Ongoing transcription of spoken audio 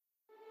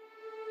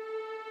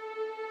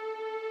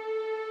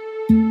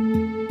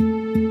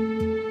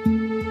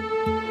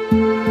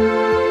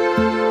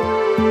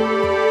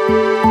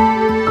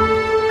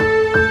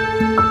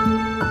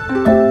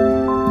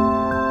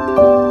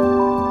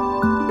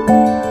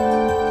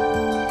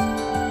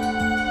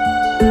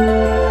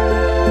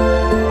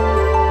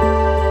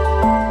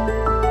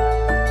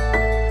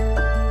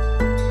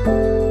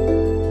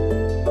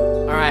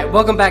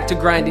Welcome back to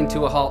Grinding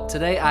to a Halt.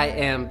 Today I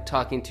am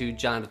talking to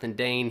Johnathan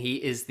Dane. He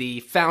is the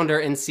founder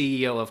and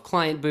CEO of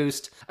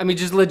KlientBoost. I mean,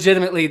 just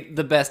legitimately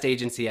the best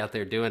agency out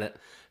there doing it.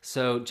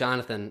 So,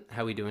 Johnathan,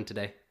 how are we doing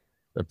today?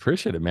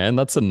 Appreciate it, man.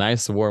 That's a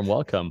nice warm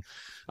welcome.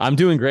 I'm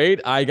doing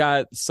great. I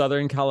got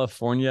Southern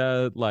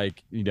California,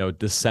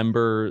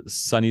 December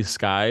sunny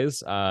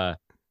skies.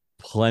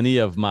 Plenty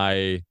of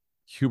my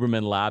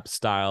Huberman lap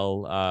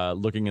style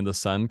looking in the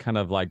sun kind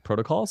of like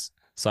protocols.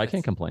 So I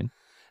can't complain.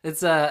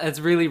 It's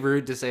really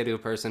rude to say to a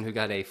person who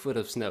got a foot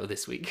of snow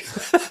this week.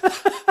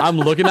 I'm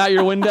looking out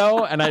your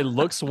window and it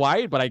looks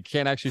white, but I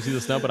can't actually see the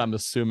snow, but I'm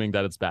assuming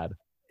that it's bad.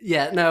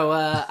 Yeah, no,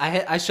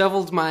 I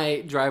shoveled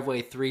my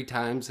driveway 3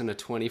 times in a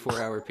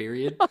 24-hour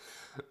period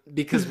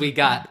because we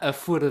got a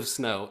foot of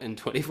snow in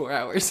 24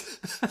 hours.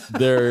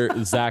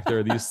 There's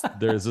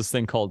this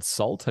thing called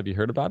salt. Have you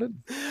heard about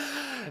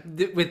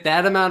it? With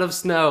that amount of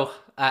snow,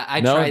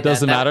 I No, tried it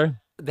doesn't matter.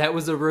 That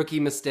was a rookie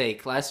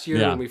mistake. Last year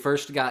Yeah. when we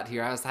first got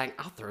here, I was like,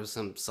 I'll throw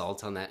some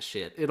salt on that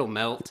shit. It'll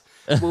melt.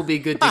 We'll be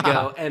good to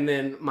go. And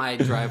then my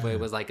driveway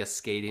was like a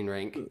skating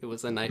rink. It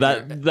was a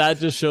nightmare. That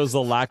just shows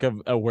the lack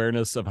of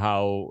awareness of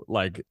how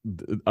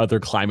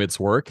other climates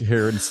work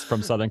here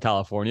from Southern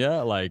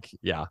California.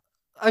 Yeah.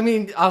 I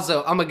mean,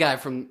 also, I'm a guy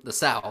from the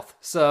South.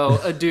 So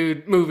a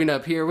dude moving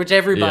up here, which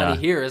everybody Yeah.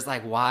 here is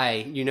like,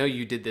 why? You know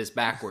you did this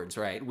backwards,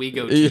 right? We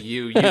go to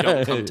you, you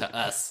don't come to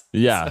us.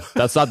 Yeah,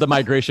 that's not the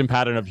migration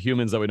pattern of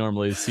humans that we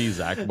normally see,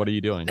 Zach. What are you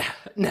doing?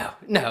 No,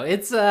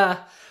 it's I'm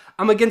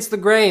against the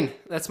grain.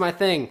 That's my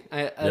thing.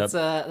 That's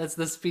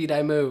the speed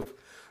I move.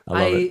 I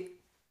love it.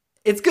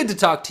 It's good to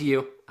talk to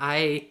you.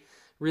 I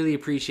really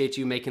appreciate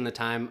you making the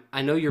time.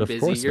 I know you're Of busy.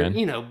 course, You're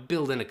man.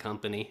 building a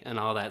company and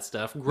all that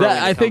stuff. Growing a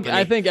I think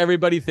company.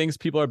 everybody thinks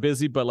people are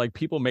busy, but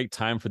people make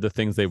time for the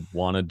things they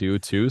want to do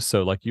too.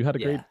 So you had a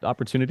great Yeah.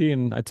 opportunity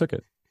and I took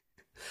it.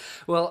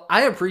 Well,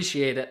 I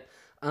appreciate it.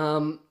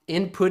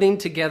 In putting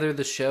together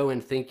the show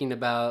and thinking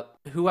about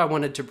who I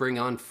wanted to bring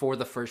on for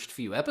the first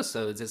few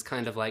episodes is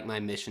kind of like my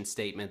mission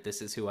statement.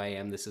 This is who I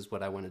am. This is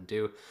what I want to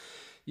do.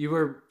 You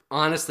were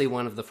honestly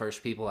one of the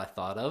first people I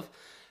thought of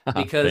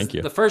because Thank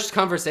you. the first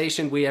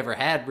conversation we ever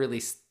had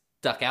really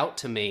stuck out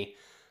to me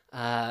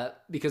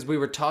because we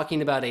were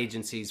talking about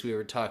agencies. We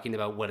were talking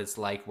about what it's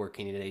like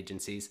working in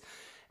agencies.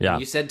 And Yeah.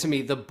 you said to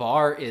me, the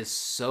bar is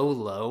so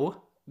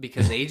low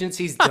because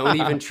agencies don't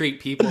even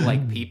treat people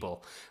like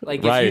people.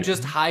 Like if you Right.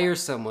 just hire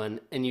someone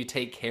and you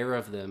take care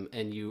of them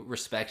and you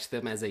respect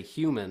them as a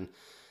human,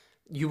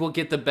 you will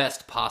get the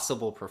best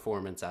possible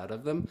performance out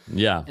of them.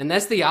 Yeah. And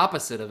that's the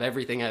opposite of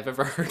everything I've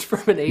ever heard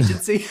from an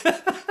agency.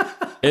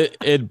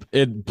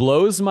 It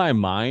blows my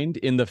mind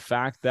in the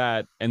fact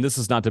that, and this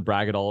is not to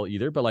brag at all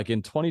either, but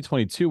in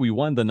 2022 we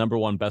won the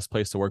 #1 best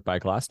place to work by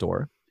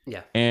Glassdoor.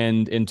 Yeah.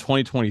 And in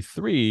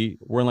 2023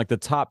 we're in the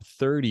top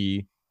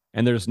 30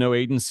 and there's no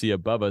agency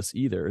above us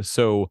either.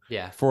 So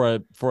Yeah. for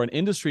an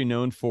industry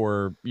known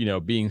for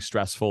being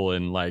stressful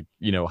and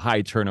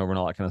high turnover and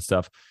all that kind of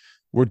stuff,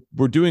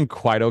 we're doing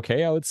quite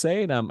okay, I would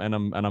say, and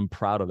I'm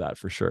proud of that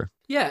for sure.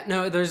 Yeah,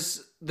 no,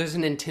 there's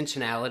an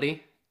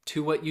intentionality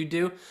to what you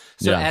do.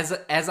 So Yeah.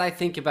 as I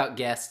think about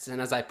guests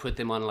and as I put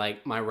them on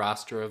my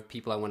roster of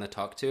people I want to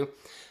talk to,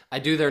 I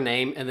do their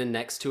name and then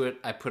next to it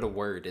I put a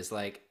word. Is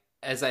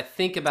as I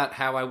think about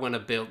how I want to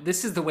build,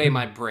 this is the way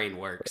my brain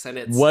works, and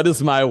it's What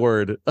is my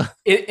word?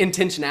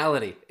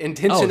 intentionality.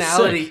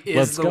 Intentionality sick. is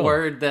Let's the go.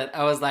 word that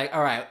I was like,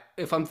 all right,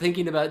 if I'm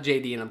thinking about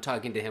JD and I'm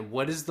talking to him,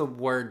 what is the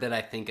word that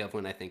I think of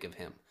when I think of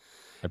him?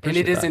 I And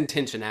it appreciate is that.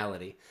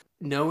 intentionality.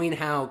 Knowing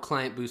how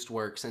KlientBoost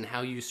works and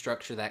how you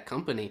structure that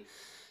company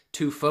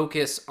to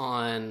focus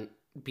on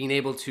being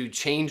able to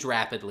change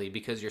rapidly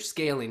because you're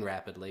scaling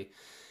rapidly.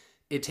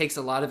 It takes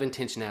a lot of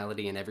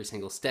intentionality in every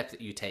single step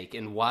that you take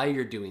and why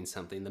you're doing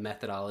something. The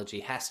methodology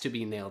has to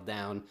be nailed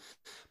down,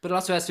 but it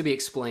also has to be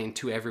explained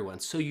to everyone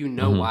so you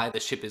know Mhm. why the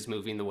ship is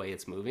moving the way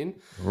it's moving.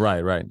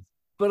 Right.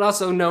 But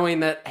also knowing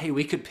that, hey,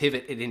 we could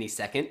pivot at any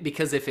second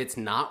because if it's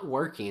not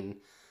working,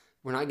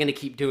 we're not going to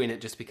keep doing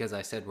it just because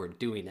I said we're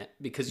doing it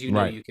because you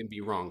know Right. you can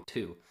be wrong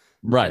too.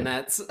 And Right.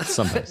 that's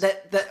Sometimes.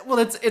 well,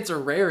 it's a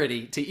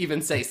rarity to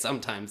even say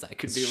sometimes I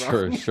could be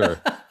Sure, wrong.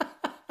 sure.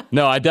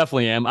 No, I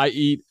definitely am. I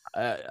eat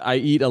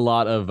a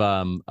lot of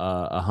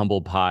a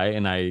humble pie,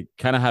 and I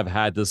kind of have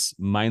had this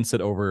mindset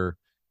over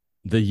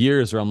the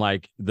years where I'm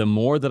like, the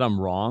more that I'm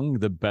wrong,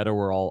 the better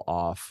we're all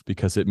off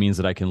because it means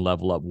that I can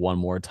level up one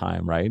more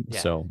time, right? Yeah.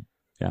 So,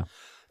 yeah.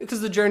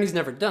 Because the journey's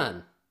never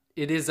done.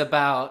 It is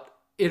about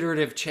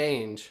iterative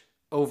change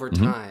over Mhm.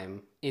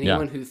 time. Yeah.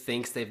 Anyone who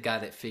thinks they've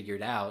got it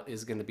figured out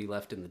is going to be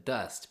left in the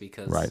dust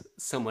because Right.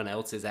 someone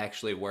else is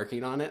actually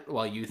working on it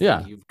while you think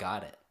Yeah. you've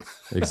got it.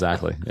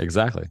 Exactly.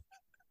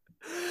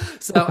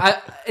 So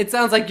it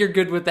sounds like you're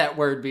good with that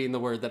word being the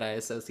word that I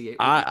associate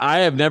with you. I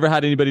have never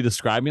had anybody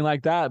describe me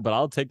like that, but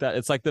I'll take that.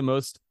 It's the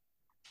most,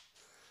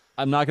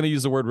 I'm not going to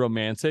use the word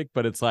romantic,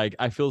 but it's I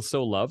feel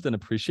so loved and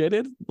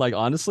appreciated,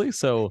 honestly.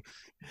 So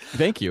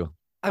thank you.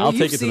 I mean, I'll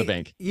take it to the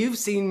bank. You've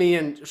seen me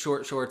in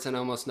short shorts and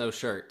almost no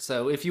shirt.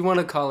 So if you want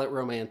to call it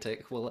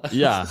romantic,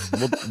 Yeah,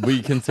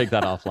 we can take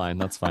that offline.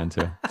 That's fine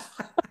too.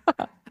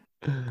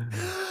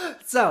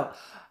 So,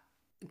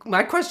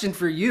 my question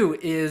for you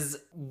is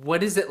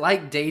what is it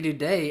like day to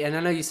day? And I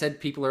know you said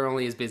people are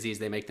only as busy as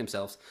they make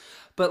themselves,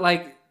 but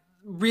like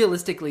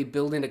realistically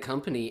building a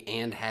company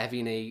and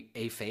having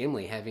a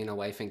family, having a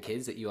wife and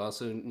kids that you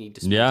also need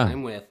to spend Yeah.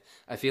 time with.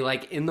 I feel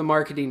like in the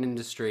marketing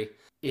industry,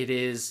 it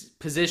is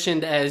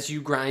positioned as you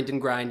grind and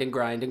grind and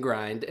grind and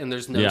grind, and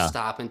there's no Yeah.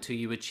 stop until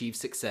you achieve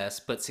success.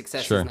 But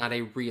success is Sure. not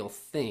a real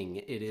thing,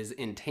 it is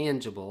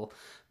intangible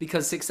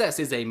because success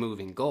is a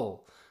moving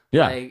goal.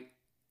 Yeah. Like,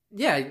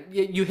 yeah,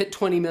 you hit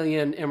 20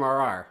 million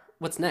MRR.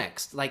 What's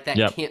next? Like, that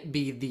Yep. can't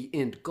be the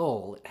end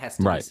goal. It has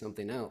to be Right.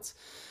 something else.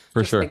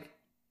 For Just sure. like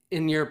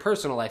in your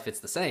personal life,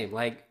 it's the same.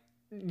 Like,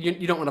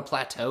 you don't want to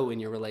plateau in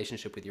your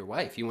relationship with your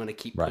wife. You want to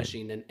keep Right.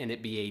 pushing and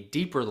it be a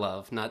deeper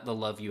love, not the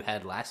love you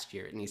had last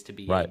year. It needs to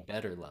be a Right.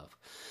 better love.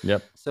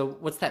 Yep. So,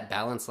 what's that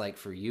balance like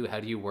for you? How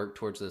do you work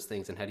towards those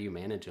things and how do you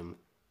manage them?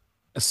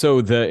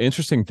 So the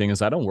interesting thing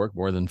is I don't work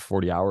more than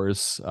 40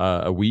 hours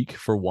a week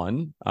for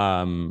one.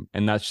 And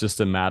that's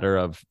just a matter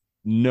of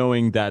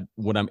knowing that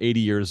when I'm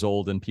 80 years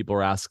old and people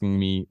are asking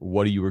me,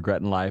 what do you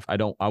regret in life? I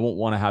won't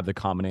want to have the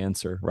common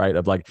answer, right?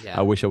 Of like, I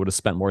Yeah. wish I would have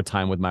spent more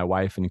time with my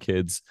wife and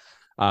kids.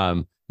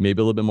 Maybe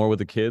a little bit more with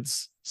the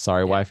kids.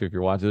 Sorry, Yeah. wife, if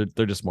you're watching,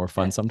 they're just more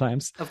fun Yeah.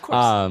 sometimes. Of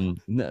course.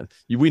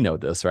 We know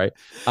this, right?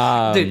 Dude,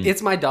 Um,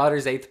 it's my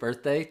daughter's 8th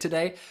birthday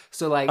today.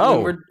 So like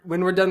oh,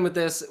 when we're done with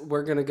this,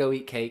 we're gonna go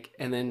eat cake,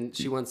 and then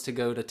she wants to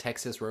go to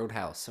Texas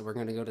Roadhouse. So we're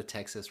gonna go to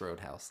Texas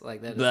Roadhouse.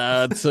 Like that is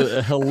that's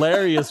a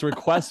hilarious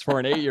request for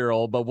an 8-year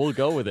old, but we'll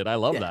go with it. I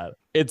love yeah. that.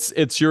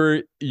 It's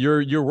your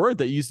word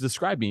that you used to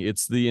describe me.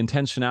 It's the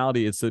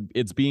intentionality.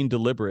 It's being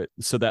deliberate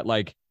so that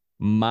like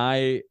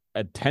my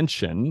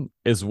attention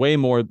is way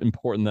more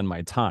important than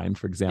my time,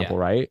 for Yeah. example,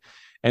 right?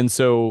 And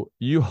so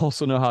you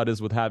also know how it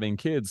is with having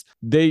kids.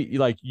 They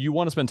like you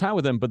want to spend time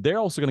with them, but they're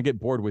also going to get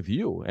bored with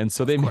you. And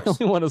so Of they may course.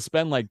 only want to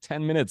spend like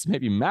 10 minutes,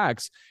 maybe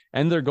max,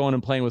 and they're going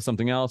and playing with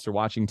something else or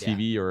watching Yeah.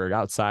 TV or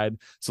outside.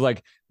 So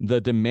like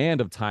the demand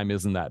of time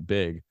isn't that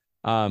big.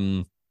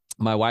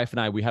 My wife and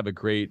I, we have a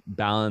great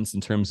balance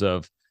in terms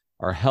of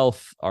our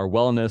health, our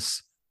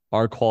wellness,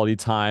 our quality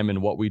time,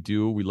 and what we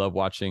do. We love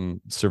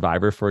watching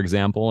Survivor, for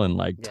example, and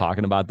like Yeah.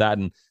 talking about that.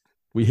 And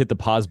we hit the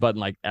pause button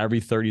like every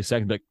 30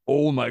 seconds, like,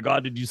 oh my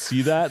God, did you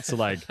see that? So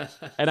like,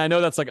 and I know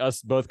that's like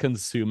us both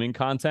consuming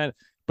content,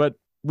 but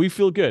we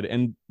feel good.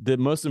 And the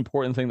most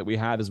important thing that we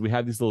have is we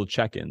have these little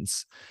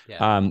check-ins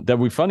Yeah. that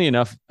we, funny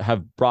enough,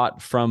 have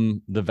brought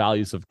from the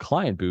values of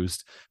Client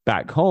Boost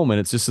back home. And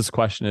it's just this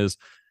question is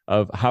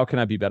of how can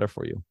I be better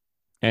for you?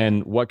 Yeah.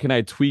 And what can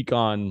I tweak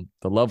on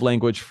the love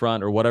language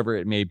front or whatever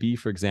it may be,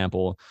 for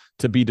example,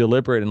 to be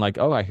deliberate and like,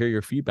 oh, I hear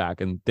your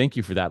feedback and thank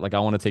you for that. Like, I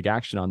want to take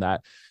action on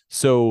that.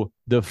 So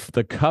the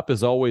cup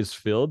is always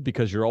filled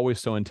because you're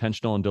always so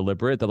intentional and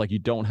deliberate that like you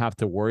don't have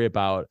to worry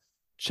about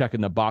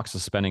checking the box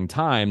of spending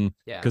time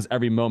Yeah. because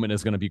every moment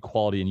is going to be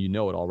quality and you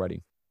know it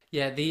already.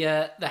 Yeah.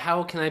 The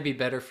how can I be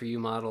better for you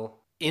model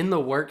in the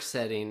work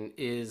setting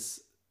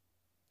is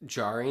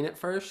jarring at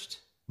first.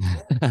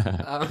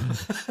 Um,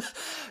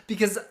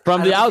 because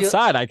From I the don't feel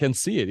outside, I can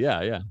see it.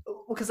 Yeah, yeah,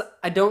 because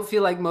I don't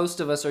feel like most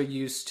of us are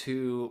used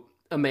to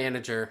a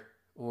manager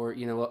or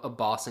a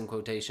boss in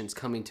quotations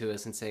coming to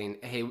us and saying,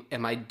 "Hey,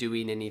 am I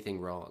doing anything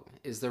wrong?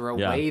 Is there a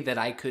yeah. way that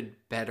I could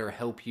better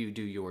help you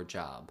do your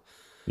job?"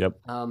 Yep.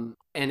 And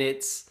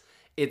it's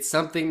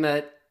something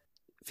that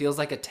feels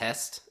like a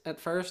test at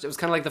first. It was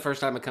kind of like the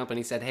first time a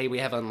company said, "Hey, we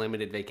have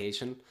unlimited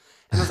vacation,"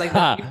 and I was like,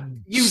 "No,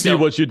 you See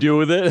don't." what you do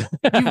with it.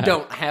 You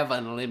don't have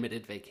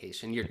unlimited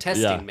vacation. You're Yeah,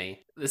 testing me.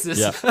 This is,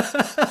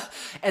 yeah,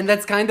 and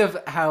that's kind of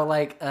how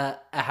like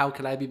how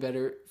can I be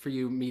better for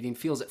you meeting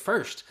feels at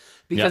first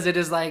yeah. because it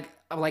is like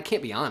well I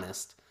can't be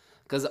honest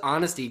because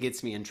honesty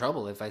gets me in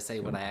trouble if I say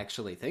what I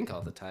actually think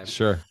all the time.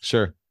 Sure,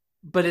 sure.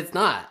 But it's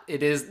not.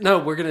 It is no.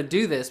 We're gonna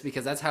do this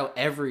because that's how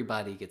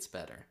everybody gets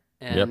better.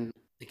 Yep. And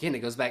again, it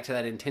goes back to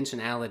that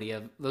intentionality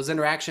of those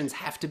interactions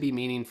have to be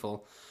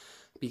meaningful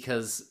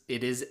because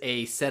it is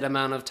a set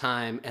amount of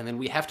time and then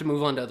we have to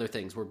move on to other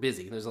things. We're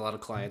busy. There's a lot of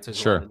clients, there's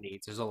a lot Sure. of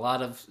needs, there's a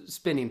lot of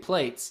spinning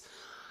plates.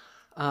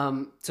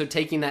 So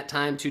taking that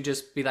time to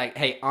just be like,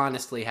 hey,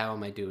 honestly, how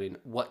am I doing?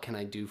 What can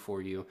I do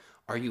for you?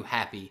 Are you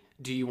happy?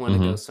 Do you want to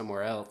go Hmm.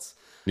 somewhere else?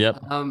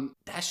 Yep.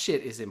 That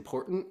shit is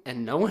important,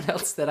 and no one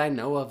else that I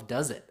know of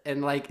does it.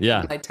 And like when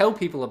Yeah. I tell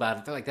people about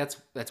it, they're like,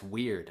 "That's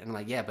weird," and I'm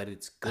like, "Yeah, but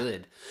it's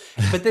good."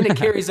 But then it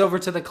carries over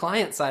to the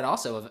client side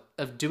also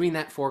of doing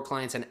that for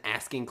clients and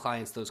asking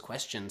clients those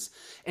questions.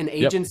 And Yep.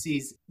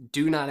 agencies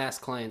do not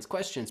ask clients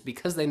questions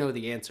because they know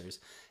the answers,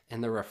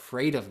 and they're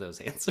afraid of those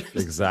answers.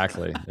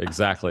 Exactly.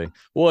 Exactly.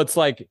 Well, it's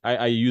like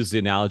I use the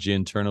analogy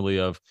internally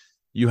of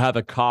you have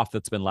a cough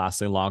that's been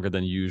lasting longer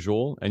than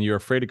usual, and you're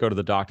afraid to go to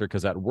the doctor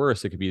because at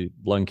worst it could be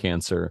lung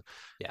cancer.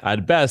 Yeah,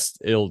 At best,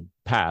 it'll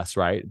pass,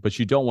 right? But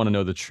you don't want to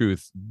know the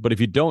truth. But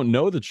if you don't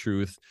know the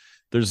truth,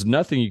 there's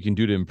nothing you can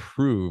do to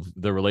improve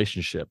the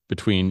relationship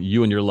between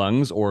you and your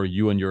lungs or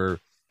you and your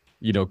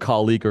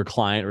colleague or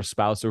client or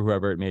spouse or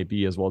whoever it may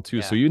be as well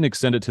too. So yeah, you can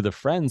extend it to the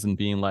friends and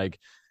being like,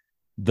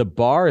 the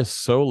bar is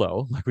so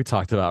low, like we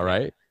talked about, yeah.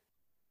 right?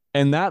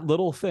 And that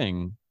little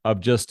thing of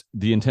just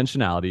the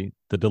intentionality,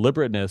 the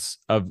deliberateness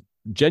of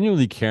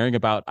genuinely caring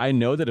about, I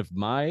know that if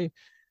my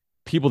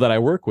people that I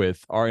work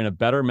with are in a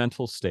better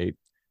mental state,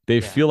 they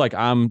Yeah. feel like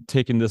I'm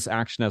taking this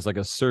action as like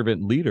a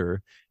servant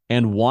leader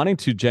and wanting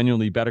to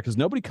genuinely better, because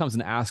nobody comes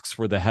and asks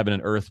for the heaven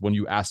and earth when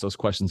you ask those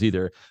questions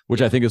either,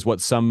 which I Yeah. think is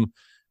what some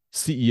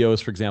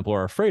CEOs, for example,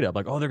 are afraid of.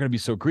 Like, oh, they're going to be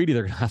so greedy.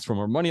 They're going to ask for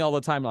more money all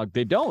the time. Like,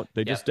 they don't.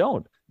 They Yeah. just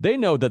don't. They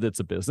know that it's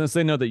a business.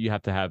 They know that you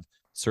have to have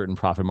certain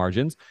profit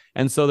margins.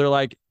 And so they're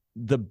like,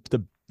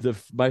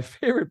 my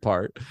favorite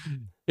part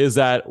is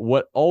that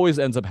what always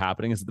ends up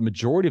happening is that the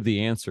majority of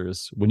the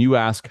answers, when you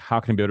ask, how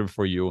can I be better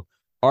for you,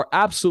 are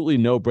absolutely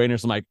no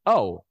brainers. I'm like,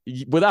 oh,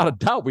 without a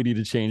doubt, we need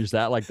to change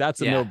that. Like,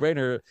 that's a no Yeah.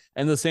 brainer.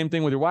 And the same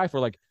thing with your wife.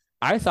 We're like,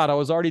 I thought I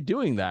was already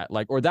doing that.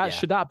 Like, or that Yeah.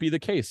 should not be the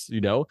case, you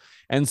know?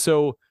 And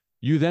so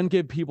you then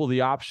give people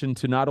the option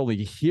to not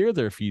only hear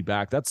their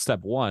feedback, that's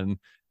step one,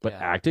 but Yeah.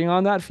 acting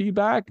on that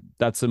feedback,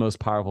 that's the most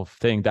powerful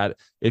thing. That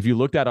if you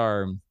looked at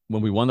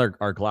when we won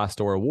our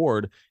Glassdoor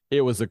award,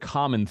 it was a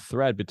common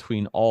thread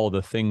between all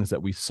the things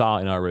that we saw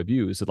in our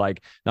reviews.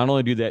 Like, not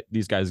only do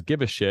these guys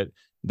give a shit,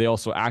 they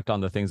also act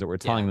on the things that we're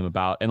telling Yeah. them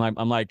about. And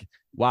I'm like,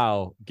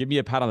 wow, give me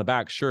a pat on the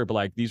back, sure, but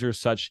like, these are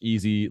such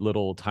easy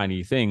little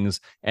tiny things.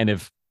 And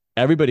if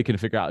everybody can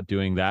figure out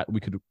doing that, we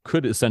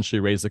could essentially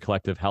raise the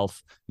collective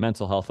health,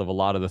 mental health of a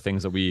lot of the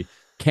things that we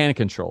can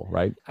control,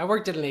 right? I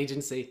worked at an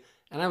agency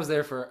and I was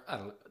there for, I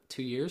don't know,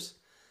 2 years.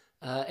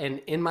 And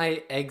in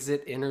my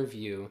exit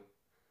interview,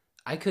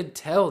 I could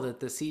tell that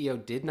the CEO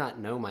did not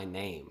know my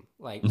name,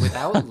 like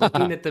without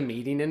looking at the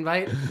meeting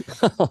invite.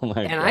 Oh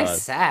my And I God.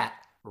 sat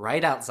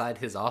right outside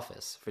his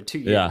office for two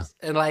Yeah. years.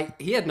 And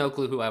like, he had no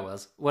clue who I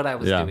was, what I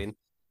was Yeah. doing,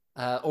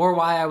 or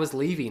why I was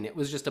leaving. It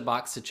was just a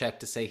box to check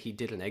to say he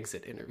did an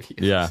exit interview.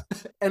 Yeah.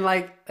 And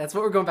like, that's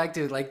what we're going back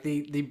to. Like,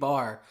 the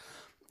bar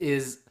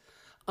is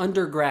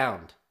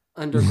underground,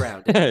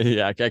 underground.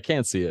 Yeah. I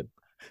can't see it.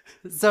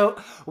 So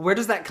where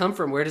does that come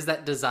from? Where does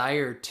that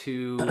desire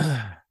to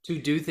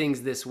do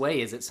things this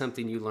way? Is it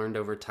something you learned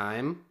over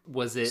time?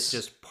 Was it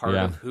just part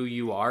Yeah. of who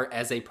you are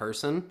as a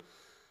person?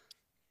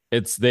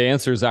 It's the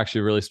answer is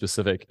actually really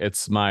specific.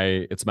 It's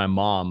my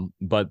mom,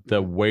 but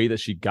the Mhm. way that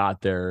she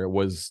got there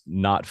was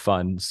not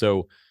fun.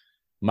 So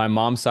my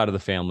mom's side of the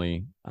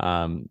family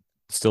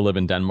still live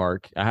in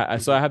Denmark. So I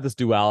Mhm. have this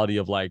duality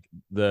of like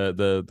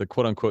the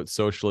quote unquote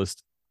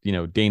socialist,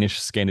 Danish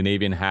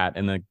Scandinavian hat,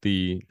 and like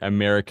the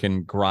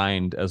American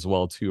grind as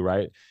well too,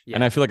 right?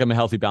 And Yeah. I feel like I'm a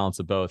healthy balance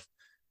of both.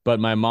 But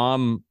my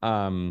mom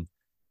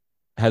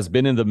has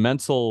been in the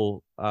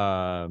mental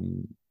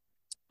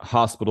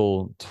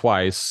hospital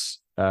twice,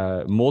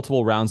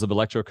 multiple rounds of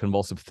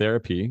electroconvulsive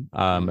therapy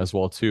Mm. as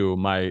well too.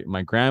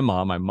 My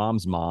grandma, my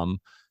mom's mom,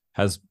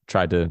 has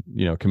tried to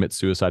commit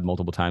suicide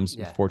multiple times.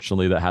 Yeah.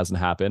 Fortunately, that hasn't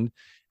happened.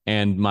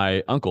 And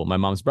my uncle, my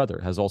mom's brother,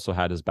 has also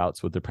had his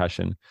bouts with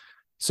depression.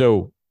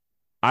 So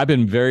I've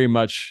been very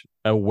much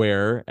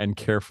aware and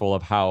careful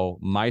of how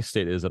my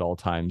state is at all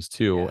times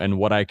too, Yeah. and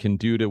what I can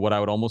do to what I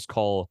would almost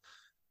call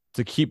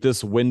to keep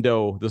this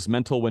window, this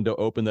mental window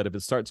open, that if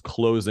it starts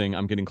closing,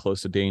 I'm getting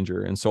close to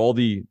danger. And so all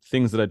the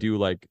things that I do,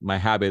 like my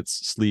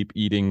habits, sleep,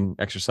 eating,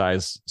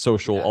 exercise,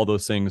 social, Yeah. all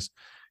those things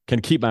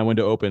can keep my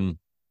window open.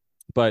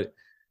 But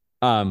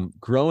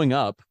growing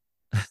up,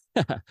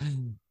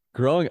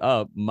 growing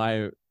up,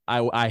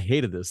 I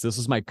hated this. This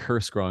was my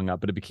curse growing up,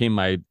 but it became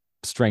my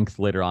strength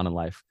later on in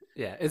life.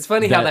 Yeah. It's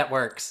funny how That that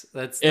works. it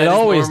That is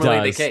always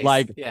normally the does. case.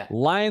 Like, Yeah.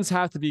 lines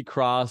have to be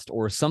crossed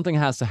or something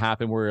has to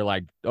happen where you're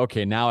like,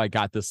 okay, now I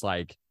got this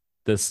like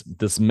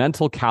this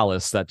mental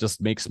callus that just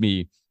makes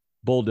me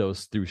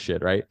bulldoze through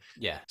shit, right?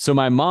 Yeah. So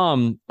my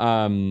mom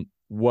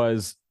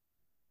was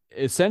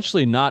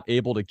essentially not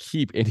able to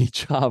keep any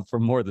job for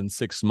more than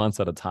 6 months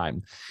at a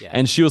time. Yeah.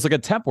 And she was like a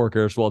temp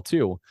worker as well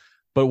too.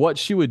 But what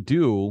she would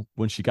do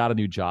when she got a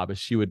new job is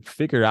she would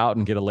figure out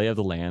and get a lay of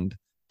the land,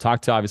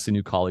 talk to obviously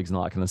new colleagues and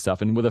all that kind of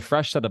stuff. And with a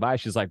fresh set of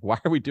eyes, she's like, why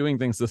are we doing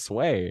things this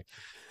way?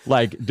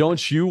 Like,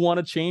 don't you want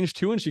to change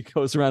too? And she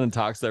goes around and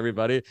talks to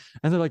everybody.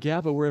 And they're like,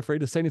 yeah, but we're afraid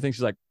to say anything.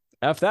 She's like,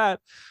 F that.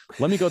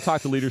 Let me go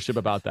talk to leadership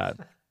about that.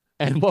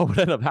 And what would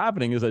end up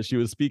happening is that she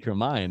would speak her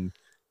mind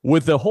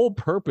with the whole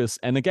purpose.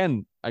 And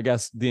again, I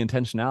guess the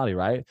intentionality,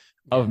 right?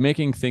 Yeah. Of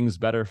making things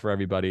better for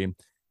everybody.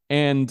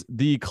 And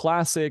the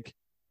classic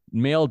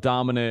male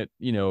dominant,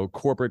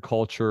 corporate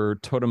culture,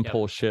 totem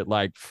pole shit,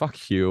 like,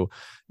 fuck you,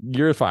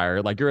 you're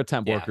fired, like, you're a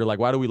temp worker, like,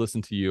 why do we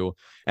listen to you?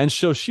 And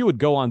so she would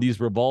go on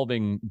these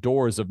revolving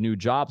doors of new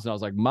jobs. And I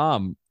was like,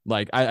 mom,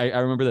 like, I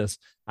remember this.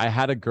 I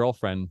had a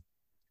girlfriend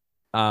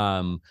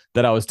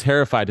that I was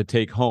terrified to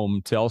take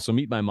home to also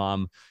meet my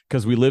mom,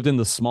 because we lived in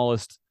the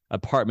smallest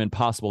apartment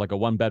possible, like a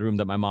 1-bedroom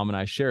that my mom and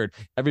I shared.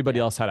 Everybody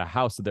else had a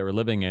house that they were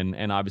living in,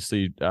 and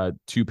obviously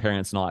 2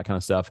 parents and all that kind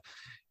of stuff.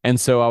 And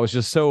so I was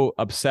just so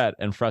upset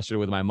and frustrated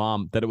with my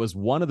mom that it was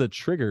one of the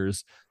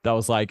triggers that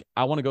was like,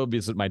 I want to go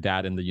visit my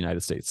dad in the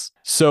United States.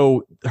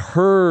 So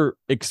her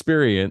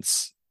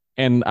experience,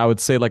 and I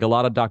would say like a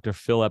lot of Dr.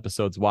 Phil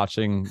episodes,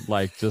 watching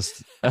like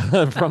just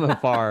from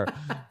afar,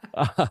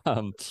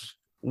 um,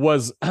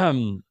 was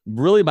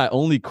really my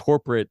only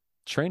corporate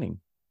training.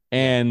 Yeah.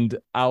 And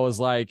I was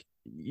like,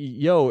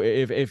 yo,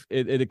 if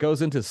it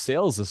goes into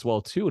sales as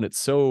well too. And it's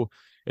so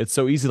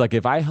easy. Like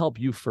if I help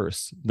you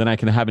first, then I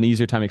can have an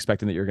easier time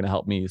expecting that you're going to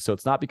help me. So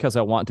it's not because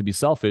I want to be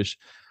selfish,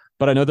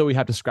 but I know that we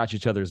have to scratch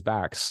each other's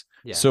backs.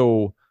 Yeah.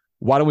 So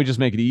why don't we just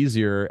make it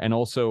easier? And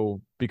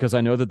also because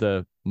I know that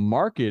the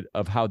market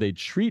of how they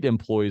treat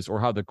employees or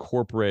how the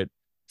corporate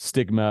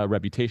stigma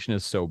reputation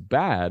is so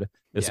bad,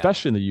 Yeah.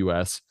 especially in the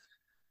US,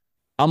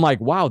 I'm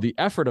like, wow, the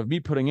effort of me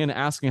putting in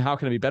asking how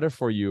can I be better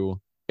for you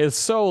is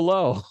so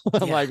low.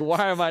 I'm Yeah. like,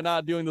 why am I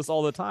not doing this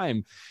all the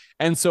time?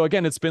 And so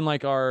again, it's been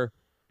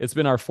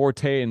our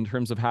forte in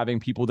terms of having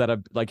people that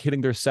have like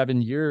hitting their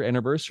 7-year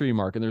anniversary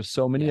mark. And there's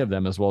so many Yeah. of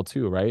them as well,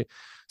 too, right?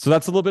 So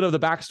that's a little bit of the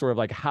backstory of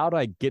like, how do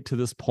I get to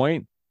this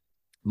point?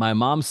 My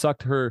mom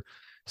sucked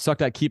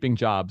at keeping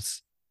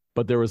jobs,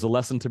 but there was a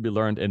lesson to be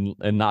learned in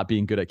not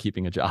being good at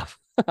keeping a job.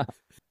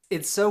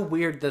 It's so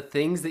weird. The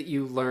things that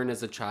you learn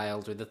as a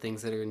child, or the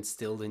things that are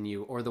instilled in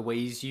you, or the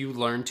ways you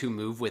learn to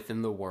move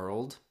within the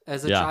world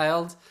as a Yeah.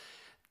 child,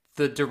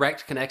 the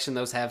direct connection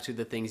those have to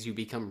the things you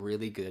become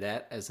really good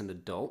at as an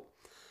adult.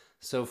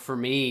 So for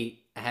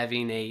me,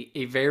 having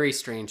a very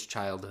strange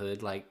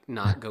childhood, like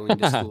not going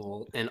to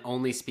school and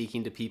only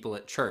speaking to people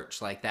at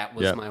church, like that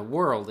was Yeah. my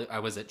world. I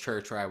was at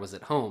church or I was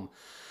at home.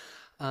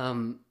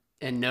 And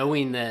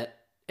knowing that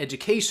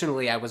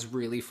educationally I was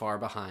really far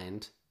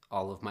behind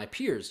all of my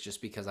peers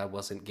just because I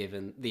wasn't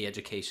given the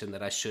education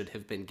that I should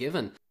have been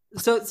given.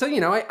 So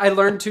I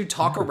learned to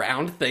talk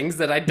around things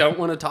that I don't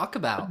want to talk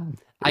about.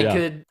 I Yeah.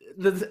 could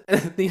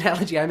the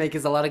analogy I make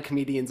is a lot of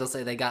comedians will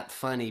say they got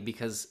funny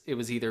because it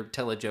was either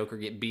tell a joke or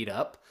get beat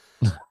up.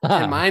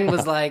 And mine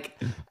was like,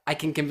 I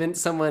can convince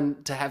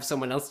someone to have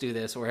someone else do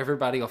this, or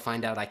everybody will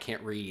find out I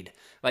can't read.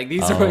 Like,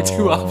 these are my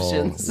two Oh,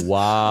 options.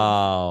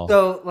 wow.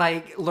 So,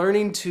 like,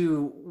 learning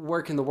to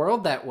work in the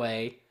world that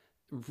way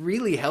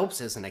really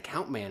helps as an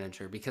account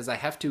manager because I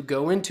have to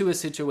go into a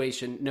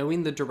situation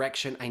knowing the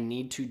direction I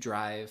need to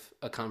drive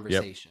a Yep.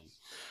 conversation.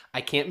 I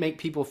can't make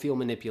people feel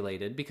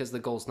manipulated because the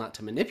goal is not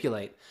to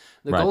manipulate.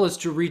 The Right. goal is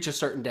to reach a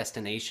certain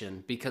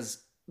destination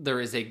because there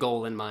is a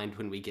goal in mind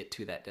when we get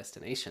to that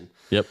destination.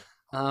 Yep.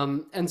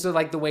 And so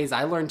like the ways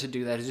I learned to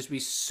do that is just be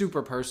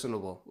super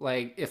personable.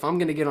 Like if I'm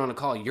going to get on a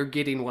call, you're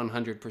getting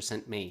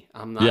 100% me.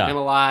 I'm not Yeah. going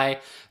to lie.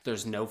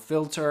 There's no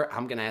filter.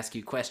 I'm going to ask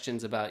you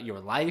questions about your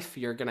life.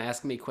 You're going to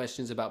ask me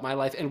questions about my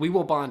life, and we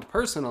will bond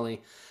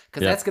personally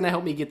because Yeah. that's going to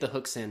help me get the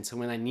hooks in. So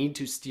when I need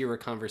to steer a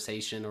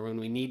conversation or when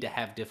we need to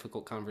have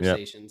difficult Yep.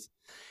 conversations,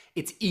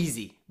 it's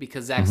easy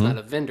because Zach's Mm-hmm. not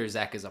a vendor.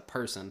 Zach is a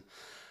person.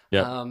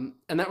 Yep.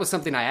 And that was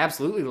something I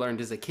absolutely learned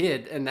as a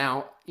kid. And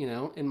now,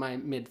 in my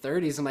mid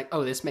 30s, I'm like,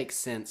 oh, this makes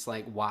sense.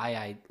 Like why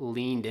I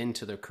leaned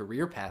into the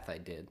career path I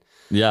did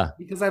Yeah.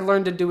 because I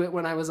learned to do it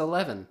when I was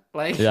 11.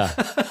 Like, Yeah.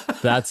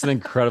 That's an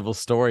incredible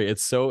story.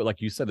 It's so, like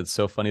you said, it's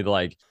so funny to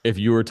like, if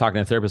you were talking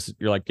to a therapist,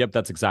 you're like, yep,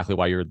 that's exactly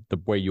why you're the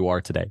way you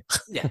are today.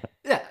 yeah,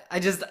 yeah.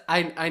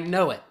 I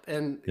know it.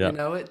 And,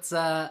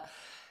 Yeah.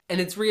 and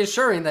it's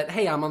reassuring that,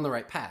 hey, I'm on the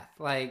right path.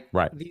 Like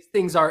Right. these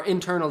things are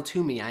internal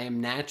to me. I am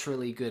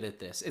naturally good at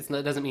this. It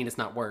doesn't mean it's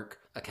not work.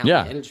 Account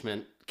Yeah.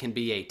 management can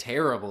be a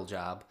terrible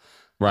job.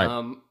 Right.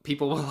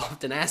 People will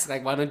often ask,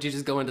 like, why don't you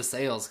just go into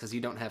sales? Because you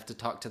don't have to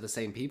talk to the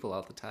same people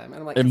all the time. And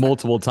I'm like, And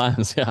multiple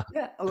times. Yeah.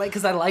 yeah, like,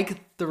 because I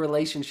like the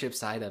relationship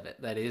side of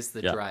it. That is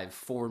the Yeah. drive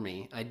for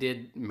me. I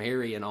did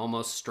marry an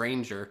almost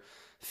stranger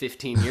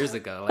 15 years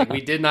ago. Like,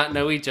 we did not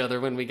know each other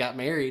when we got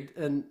married.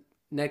 And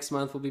next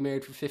month we'll be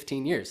married for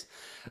 15 years.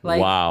 Like,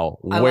 Wow.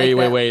 I like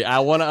that. Wait. I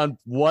want to,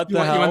 what You the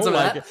want hell? some of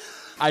Like, that?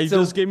 I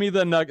So, just give me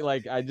the nugget.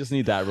 Like, I just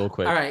need that real all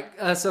quick.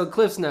 right. So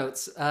Cliff's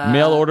notes.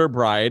 Mail order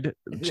bride,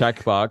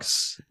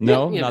 checkbox. Yeah,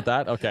 No, not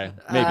that. Okay.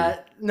 Maybe.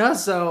 No,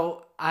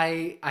 so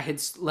I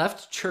had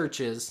left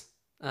churches.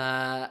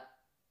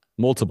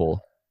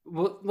 Multiple.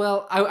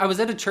 Well, I was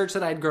at a church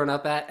that I had grown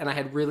up at, and I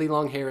had really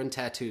long hair and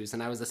tattoos,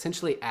 and I was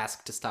essentially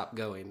asked to stop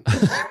going.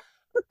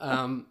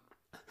 um,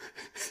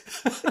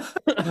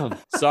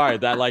 Sorry,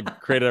 that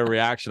like created a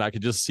reaction. I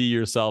could just see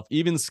yourself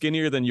even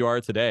skinnier than you are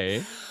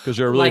today because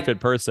you're a really like fit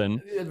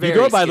person. You very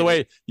go, by the skinny.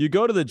 way, you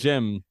go to the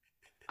gym.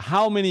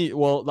 How many?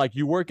 Well, like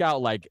you work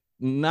out like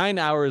 9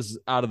 hours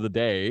out of the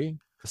day,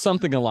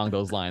 something along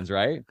those lines,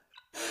 right?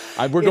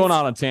 We're going It's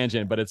on a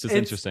tangent, but it's just it's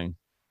interesting.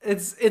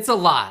 it's a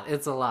lot.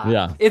 It's a lot.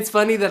 Yeah. It's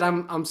funny that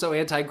I'm so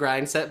anti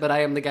grind set, but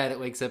I am the guy that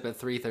wakes up at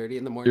 3:30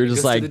 in the morning. You're And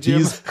just goes to the like, gym.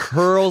 these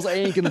curls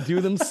ain't gonna do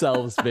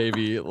themselves,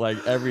 baby. Like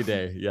every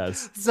day.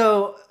 Yes.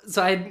 So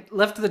I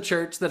left the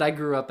church that I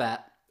grew up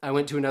at. I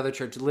went to another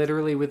church.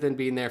 Literally within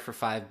being there for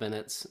 5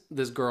 minutes,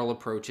 this girl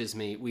approaches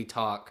me. We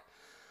talk.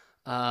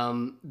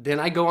 Then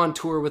I go on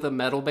tour with a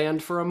metal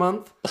band for a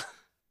month.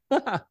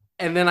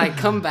 And then I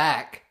come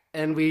back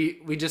and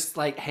we just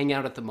like hang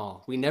out at the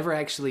mall. We never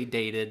actually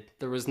dated.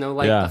 There was no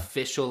like Yeah.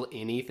 official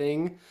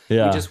anything.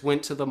 Yeah. We just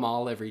went to the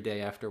mall every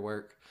day after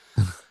work.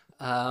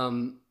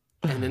 And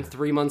then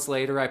 3 months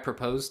later I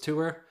proposed to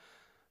her.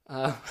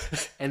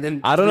 And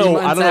then I don't 3 know.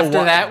 I months don't know after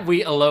what. that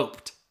we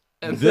eloped.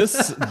 And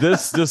this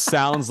just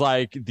sounds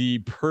like the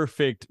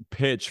perfect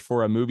pitch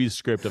for a movie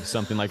script of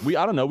something. Like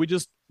I don't know, we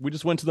just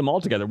went to the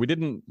mall together. We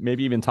didn't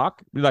maybe even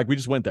talk. We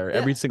just went there yeah,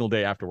 every single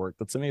day after work.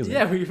 That's amazing.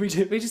 yeah,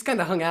 we just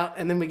kind of hung out,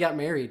 and then we got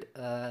married.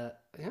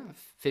 Yeah,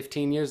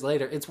 15 years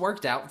later, it's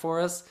worked out for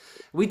us.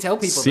 We tell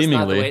people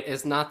Seemingly,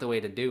 it's not the way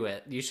to do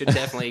it. You should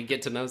definitely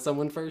get to know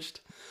someone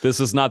first. this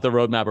is not the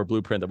roadmap or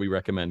blueprint that we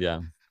recommend.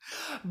 Yeah.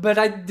 But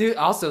I do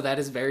also, that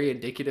is very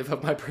indicative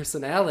of my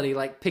personality,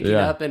 like picking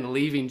Yeah. up and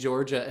leaving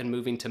Georgia and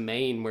moving to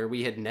Maine, where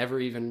we had never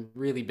even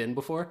really been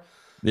before,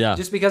 Yeah.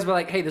 just because we're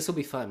like, hey, this will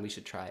be fun, we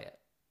should try it.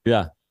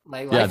 Yeah.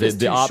 Like, Yeah. life is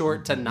too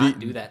short to not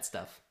do that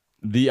stuff.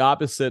 The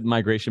opposite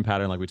migration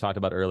pattern, like we talked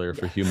about earlier,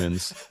 for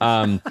humans.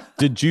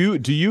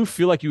 Do you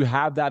feel like you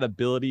have that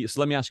ability? So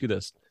let me ask you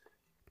this: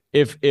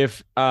 if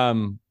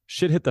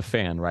shit hit the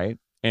fan, right,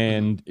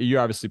 and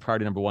you're obviously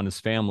priority number one is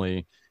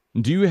family,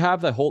 do you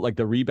have that whole, like,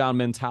 the rebound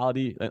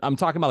mentality? I'm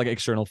talking about like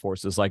external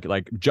forces,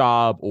 like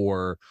job,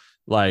 or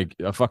like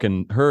a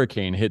fucking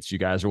hurricane hits you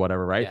guys or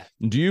whatever, right?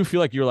 Yeah. Do you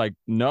feel like you're like,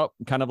 nope,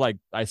 kind of like,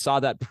 I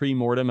saw that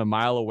pre-mortem a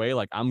mile away,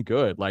 like I'm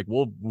good, like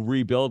we'll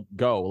rebuild,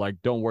 go,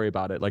 like don't worry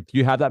about it? Like, do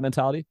you have that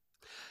mentality?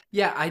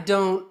 Yeah, I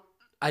don't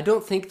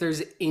think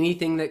there's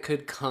anything that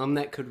could come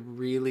that could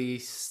really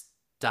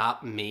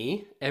stop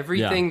me. Yeah.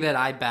 Everything that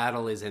I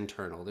battle is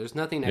internal. There's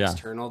nothing Yeah.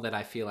 external that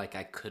I feel like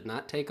I could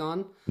not take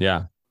on.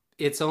 Yeah.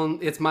 It's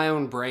my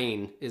own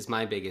brain is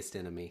my biggest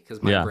enemy,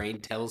 because my Yeah.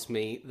 brain tells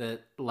me that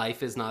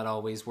life is not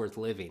always worth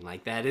living.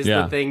 Like, that is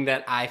Yeah. the thing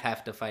that I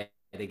have to fight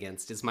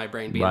against, is my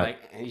brain being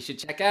Right. like, hey, you should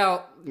check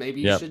out,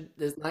 maybe you Yep. should,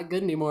 it's not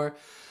good anymore.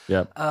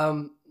 Yep.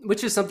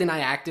 Which is something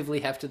I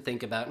actively have to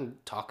think about and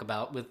talk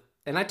about with,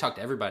 and I talk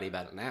to everybody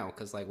about it now,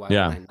 because, like, why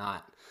Yeah. would I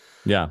not?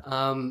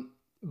 Yeah.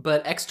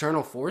 But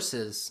external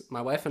forces,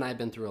 my wife and I have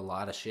been through a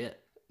lot of shit.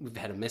 We've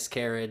had a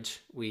miscarriage.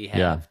 We have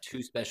Yeah.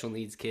 2 special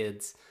needs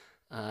kids.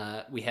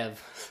 We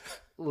have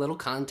little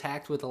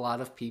contact with a lot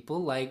of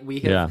people. Like,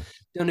 we have Yeah.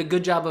 done a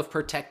good job of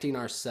protecting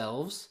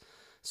ourselves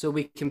so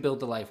we can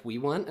build the life we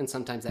want. And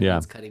sometimes that Yeah.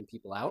 means cutting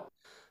people out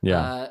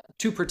Yeah.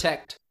 to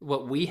protect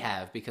what we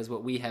have, because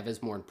what we have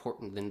is more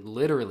important than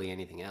literally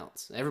anything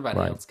else. Everybody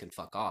Right. else can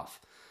fuck off.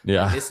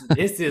 Yeah.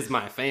 This is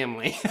my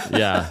family.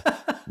 Yeah.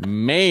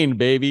 Maine,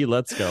 baby.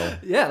 Let's go.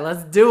 Yeah,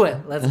 let's do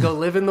it. Let's go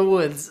live in the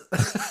woods.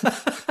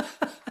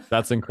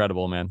 That's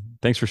incredible, man.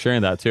 Thanks for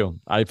sharing that too.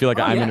 I feel like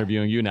Oh, I'm yeah.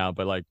 interviewing you now,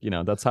 but like,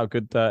 that's how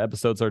good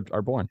episodes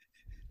are born.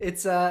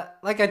 It's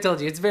like I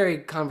told you, it's very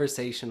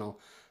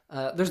conversational.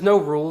 There's no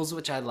rules,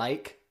 which I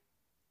like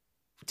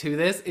to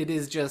this. It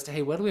is just,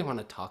 hey, what do we want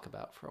to talk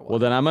about for a while? Well,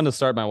 then I'm going to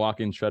start my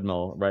walking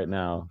treadmill right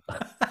now.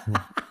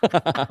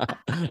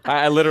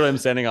 I literally am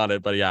standing on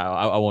it, but yeah,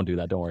 I won't do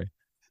that. Don't worry.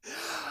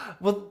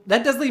 Well,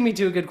 that does lead me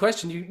to a good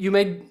question. You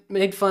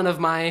made fun of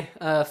my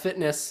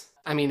fitness.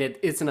 I mean,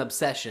 it's an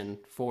obsession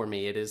for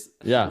me. It is.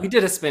 Yeah. We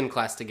did a spin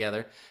class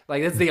together.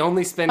 Like, it's the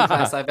only spin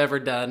class I've ever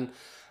done.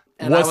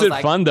 And Was I it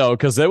like, fun though?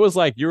 Because it was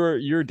like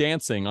you're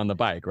dancing on the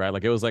bike, right?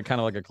 Like it was like kind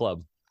of like a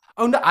club.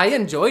 oh no, I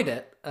enjoyed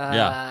it.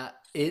 Yeah.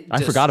 It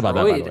I forgot about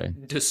that, by the way.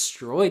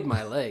 Destroyed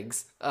my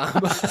legs.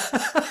 I'm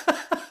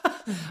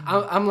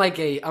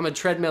a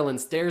treadmill and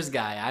stairs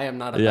guy. I am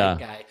not a Yeah. bike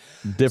guy.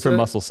 Different So-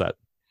 muscle set.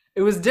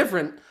 It was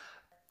different.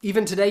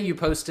 Even today, you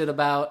posted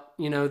about,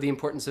 the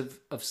importance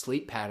of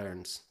sleep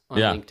patterns on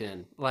Yeah.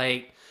 LinkedIn.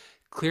 Like,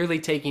 clearly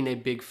taking a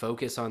big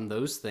focus on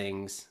those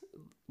things.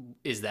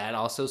 Is that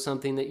also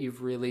something that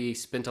you've really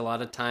spent a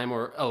lot of time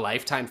or a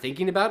lifetime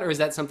thinking about? Or is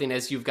that something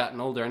as you've gotten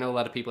older? I know a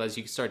lot of people, as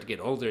you start to get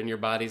older and your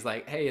body's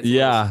like, hey, it's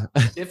Yeah.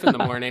 stiff in the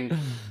morning.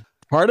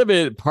 Part of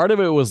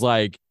it was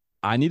like,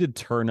 I need to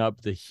turn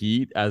up the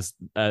heat as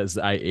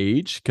I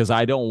age, because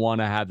I don't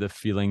want to have the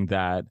feeling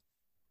that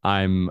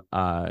I'm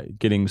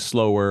getting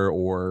slower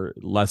or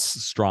less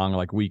strong,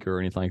 like weaker or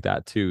anything like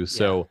that too.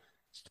 So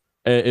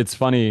it's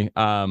funny.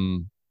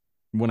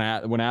 When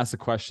I asked the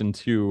question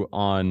too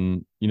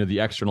on, the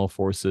external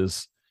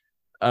forces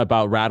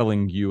about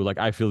rattling you, like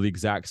I feel the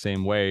exact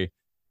same way.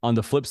 On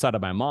the flip side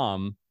of my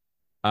mom,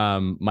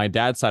 my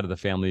dad's side of the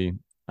family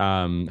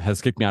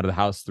has kicked me out of the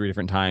house 3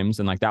 different times.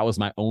 And like, that was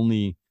my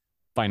only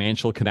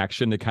financial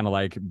connection to kind of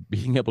like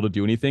being able to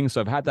do anything.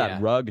 So I've had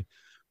that rug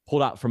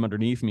pulled out from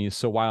underneath me.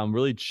 So while I'm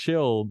really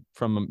chill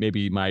from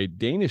maybe my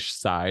Danish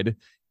side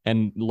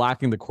and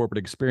lacking the corporate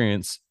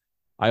experience,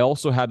 I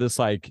also have this,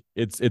 like,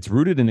 it's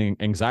rooted in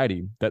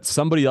anxiety that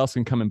somebody else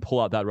can come and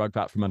pull out that rug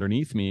out from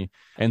underneath me.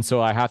 And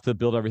so I have to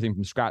build everything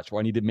from scratch, where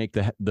I need to make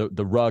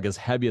the rug as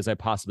heavy as I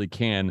possibly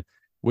can,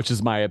 which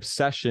is my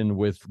obsession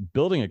with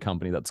building a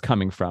company that's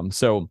coming from.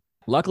 So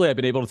luckily I've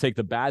been able to take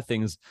the bad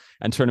things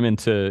and turn them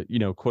into,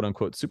 quote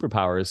unquote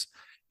superpowers.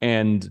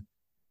 And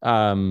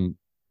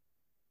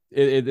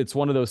it's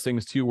one of those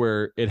things too,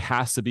 where it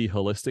has to be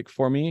holistic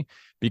for me,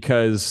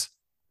 because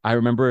I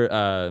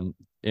remember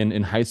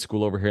in high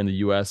school over here in the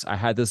US, I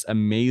had this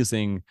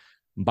amazing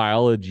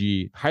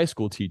biology high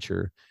school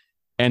teacher.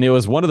 And it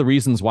was one of the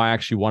reasons why I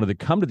actually wanted to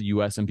come to the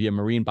US and be a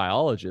marine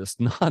biologist,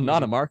 not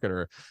a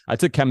marketer. I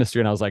took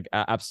chemistry and I was like,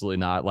 absolutely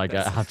not. Like,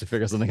 I have to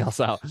figure something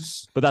else out.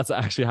 But that's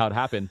actually how it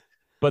happened.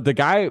 But the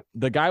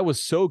guy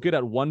was so good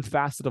at one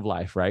facet of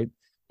life, right?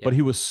 But Yeah.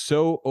 he was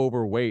so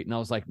overweight. And I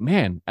was like,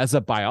 man, as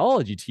a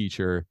biology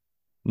teacher,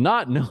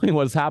 not knowing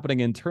what's happening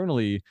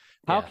internally,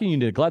 how Yeah. can you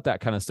neglect that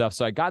kind of stuff?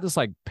 So I got this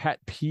like pet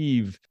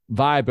peeve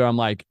vibe where I'm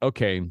like,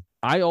 okay,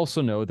 I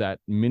also know that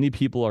many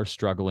people are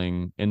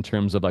struggling in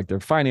terms of like their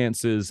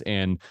finances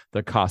and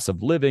the cost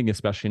of living,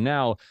 especially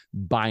now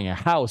buying a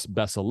house.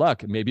 Best of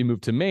luck. Maybe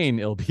move to Maine.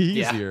 It'll be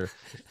Yeah. easier.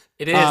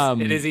 It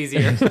is. It is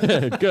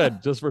easier.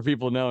 Good, just for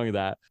people knowing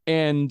that.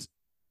 And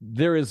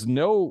there is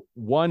no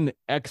one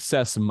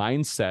excess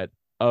mindset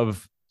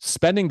of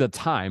spending the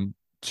time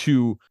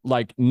to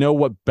like know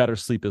what better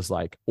sleep is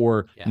like,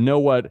 or Yeah. know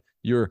what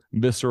your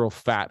visceral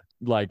fat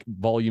like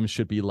volume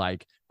should be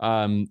like.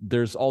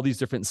 There's all these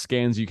different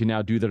scans you can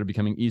now do that are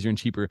becoming easier and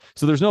cheaper.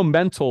 So there's no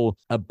mental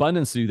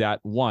abundance to do that.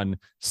 One.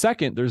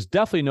 Second, there's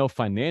definitely no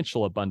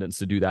financial abundance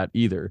to do that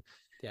either.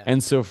 Yeah.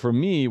 And so for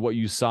me, what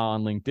you saw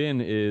on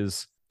LinkedIn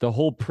is the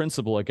whole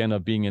principle again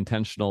of being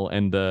intentional,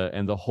 and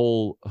the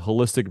whole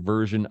holistic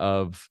version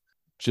of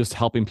just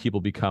helping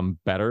people become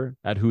better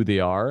at who they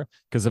are.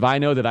 Because if I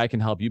know that I can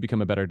help you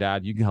become a better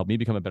dad, you can help me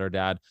become a better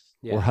dad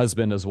Yeah. or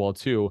husband as well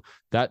too.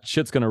 That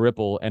shit's gonna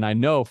ripple. And I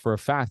know for a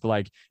fact,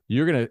 like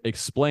you're gonna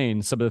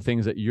explain some of the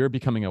things that you're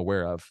becoming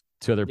aware of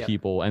to other Yep.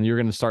 people, and you're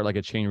gonna start like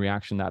a chain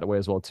reaction that way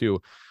as well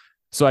too.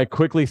 So I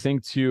quickly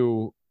think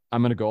to,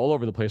 I'm going to go all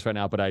over the place right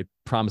now, but I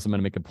promise I'm going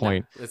to make a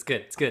point. No, it's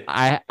good. It's good.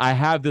 I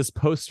have this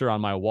poster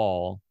on my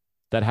wall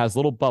that has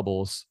little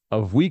bubbles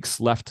of weeks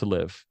left to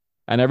live.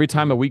 And every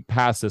time a week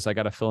passes, I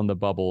got to fill in the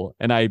bubble.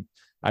 And I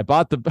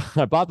bought the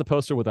I bought the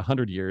poster with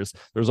 100 years.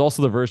 There's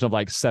also the version of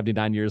like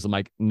 79 years. I'm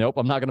like, nope,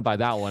 I'm not going to buy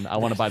that one. I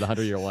want to buy the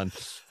 100-year one.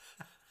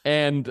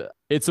 And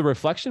it's a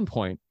reflection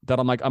point that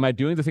I'm like, am I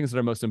doing the things that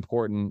are most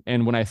important?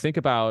 And when I think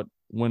about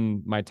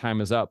when my time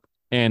is up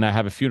and I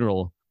have a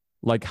funeral,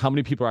 like how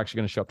many people are actually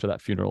going to show up to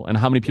that funeral, and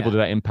how many people did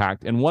that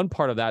impact? And one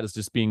part of that is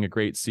just being a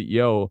great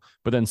CEO,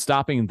 but then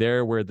stopping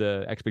there where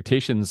the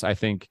expectations I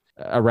think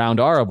around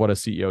are of what a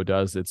CEO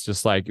does. It's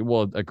just like,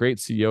 well, a great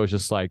CEO is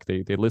just like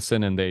they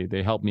listen and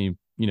they help me,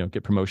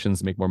 get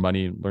promotions, make more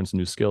money, learn some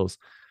new skills.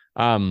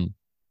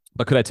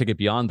 But could I take it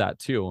beyond that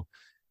too?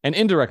 And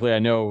indirectly, I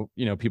know,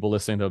 people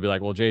listening, they'll be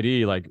like, well,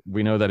 JD, like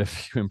we know that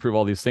if you improve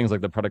all these things, like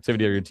the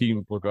productivity of your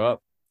team will go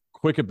up.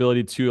 Quick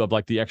ability too of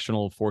like the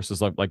external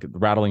forces like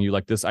rattling you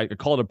like this. I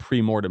call it a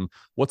pre-mortem.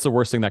 What's the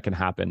worst thing that can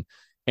happen?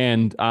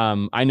 And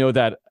I know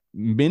that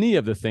many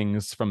of the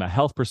things from a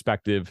health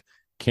perspective,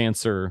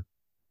 cancer,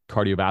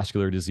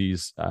 cardiovascular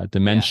disease,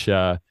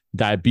 dementia,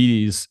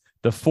 diabetes,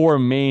 the four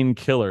main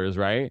killers,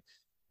 right?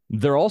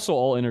 They're also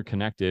all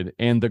interconnected,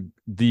 and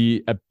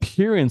the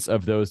appearance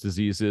of those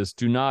diseases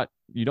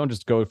you don't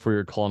just go for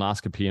your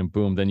colonoscopy and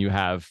boom, then you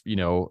have,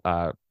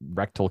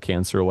 rectal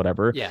cancer or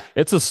whatever. Yeah.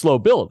 It's a slow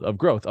build of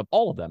growth of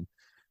all of them.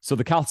 So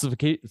the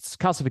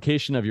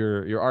calcification of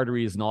your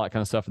arteries and all that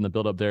kind of stuff in the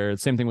buildup there.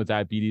 Same thing with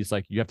diabetes.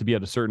 Like you have to be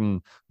at a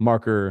certain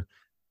marker,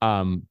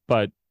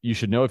 but you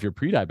should know if you're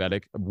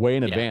pre-diabetic way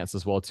in advance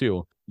as well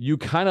too. You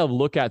kind of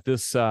look at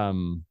this,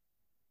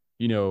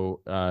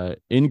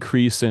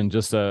 increase in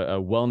just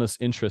a wellness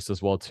interest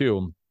as well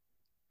too.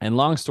 And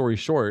long story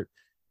short,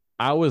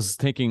 I was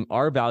taking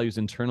our values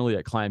internally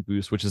at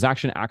KlientBoost, which is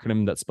actually an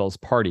acronym that spells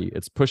PARTY.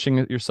 It's pushing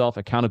yourself,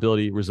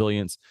 accountability,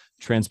 resilience,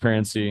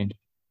 transparency.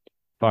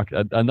 Fuck,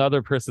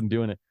 another person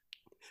doing it.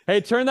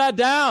 Hey, turn that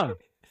down.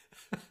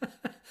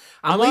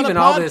 I'm leaving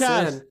all this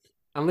in.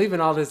 I'm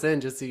leaving all this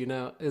in just so you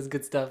know. It's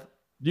good stuff.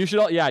 You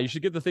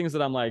should get the things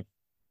that I'm like,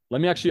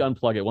 let me actually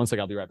unplug it. 1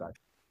 second, I'll be right back.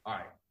 All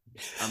right,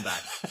 I'm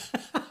back.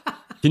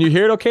 Can you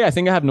hear it okay? I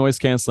think I have noise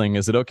canceling.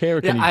 Is it okay?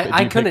 Or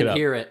I couldn't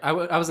hear it. I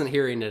wasn't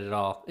hearing it at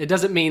all. It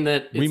doesn't mean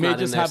that it's we may not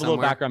just in there have a little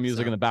somewhere, background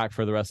music in the back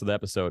for the rest of the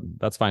episode.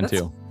 That's fine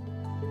too.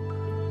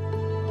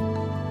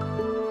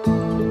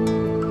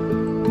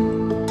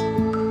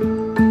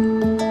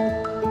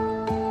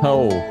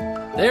 Oh,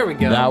 there we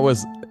go. That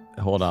was,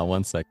 hold on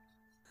 1 sec.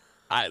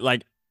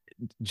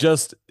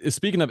 Just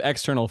speaking of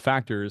external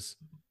factors,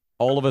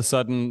 all of a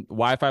sudden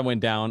Wi-Fi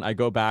went down. I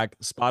go back.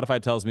 Spotify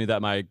tells me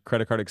that my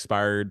credit card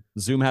expired.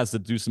 Zoom has to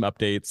do some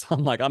updates.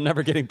 I'm like, I'm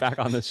never getting back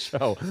on this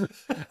show.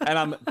 And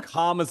I'm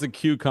calm as a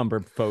cucumber,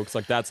 folks.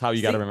 Like that's how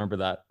you got to remember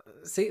that.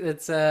 See,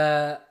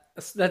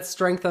 that's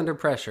strength under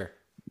pressure.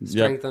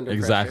 Strength under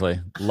exactly.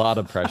 Pressure. A lot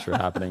of pressure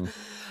happening.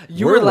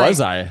 Where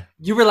was I?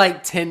 You were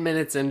like 10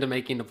 minutes into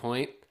making a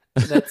point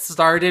that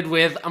started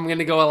with, I'm going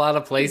to go a lot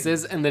of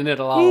places, and then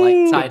it'll all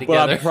like tie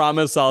together. But I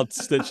promise I'll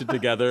stitch it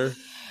together.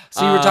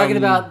 So you were talking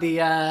about the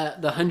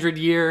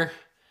 100-year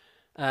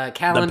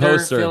calendar,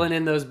 filling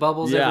in those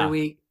bubbles every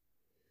week.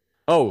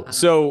 Oh,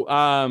 so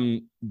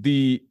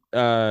the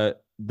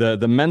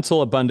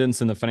mental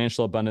abundance and the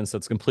financial abundance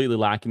that's completely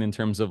lacking in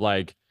terms of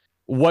like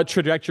what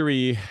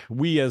trajectory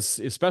we as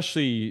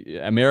especially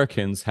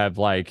Americans have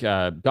like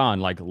gone,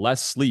 like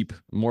less sleep,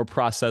 more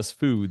processed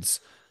foods,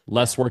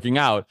 less working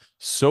out,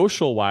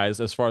 social wise,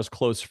 as far as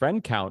close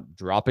friend count,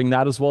 dropping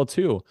that as well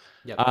too.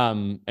 Yep.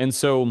 And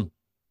so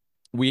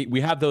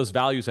we have those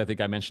values, I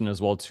think I mentioned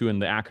as well too, in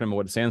the acronym of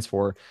what it stands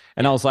for.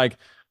 And I was like,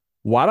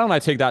 Why don't I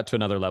take that to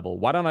another level?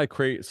 Why don't I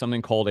create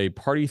something called a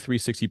Party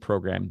 360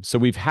 program? So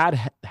we've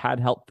had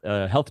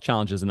health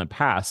challenges in the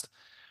past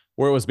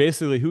where it was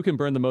basically who can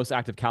burn the most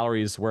active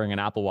calories wearing an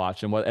Apple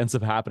Watch, and what ends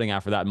up happening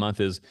after that month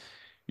is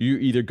you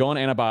either go on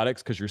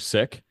antibiotics because you're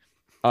sick,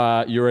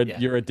 Yeah.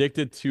 you're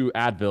addicted to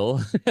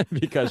Advil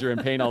because you're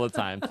in pain all the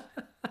time,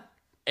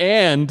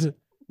 and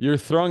you're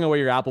throwing away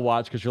your Apple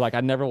Watch because you're like,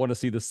 I never want to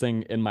see this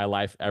thing in my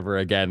life ever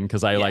again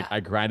because Yeah. I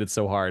grinded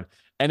so hard.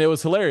 And it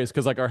was hilarious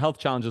because like our health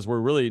challenges were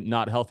really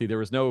not healthy. There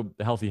was no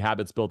healthy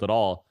habits built at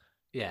all.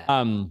 Yeah.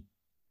 Um,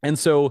 and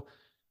so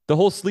the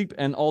whole sleep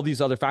and all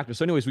these other factors.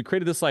 So, anyways, we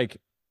created this like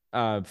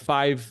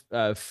five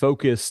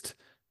focused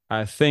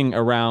thing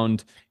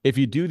around if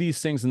you do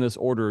these things in this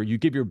order, you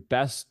give your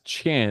best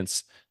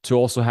chance to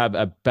also have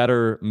a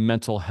better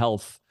mental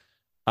health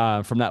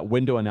from that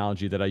window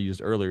analogy that I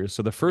used earlier.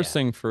 So the first Yeah.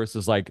 thing first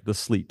is like the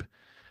sleep.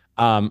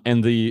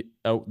 And the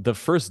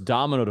first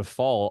domino to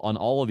fall on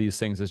all of these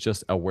things is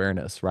just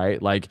awareness,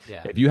 right? Like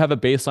Yeah. if you have a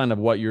baseline of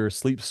what your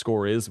sleep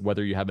score is,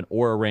 whether you have an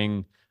Aura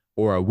ring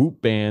or a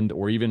Whoop band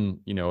or even,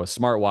 you know, a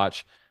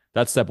smartwatch,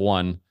 that's step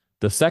one.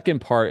 The second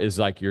part is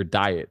like your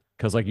diet,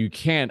 because like you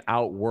can't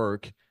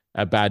outwork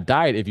a bad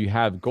diet if you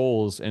have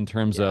goals in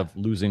terms Yeah. of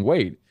losing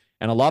weight.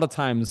 And a lot of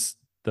times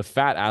the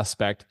fat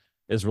aspect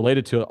is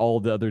related to all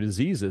the other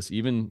diseases,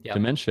 even Yep.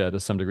 dementia to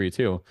some degree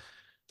too.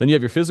 Then you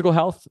have your physical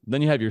health,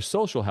 then you have your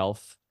social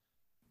health,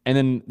 and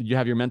then you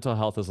have your mental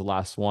health as the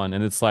last one.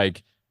 And it's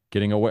like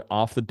getting away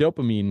off the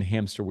dopamine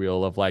hamster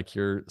wheel of like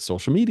your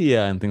social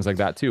media and things like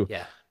that too.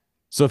 Yeah.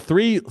 So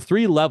three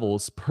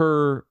levels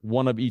per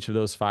one of each of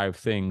those five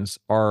things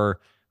are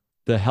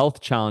the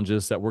health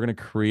challenges that we're going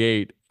to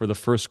create for the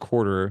first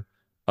quarter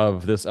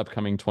of this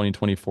upcoming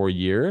 2024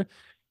 year. Yeah.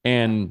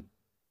 And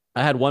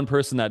I had one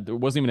person that it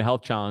wasn't even a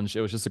health challenge.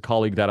 It was just a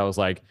colleague that I was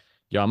like,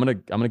 "Yo, I'm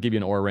gonna give you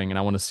an Oura ring, and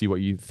I want to see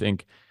what you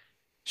think."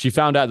 She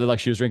found out that like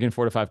she was drinking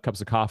 4 to 5 cups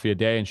of coffee a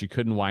day, and she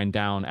couldn't wind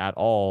down at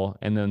all.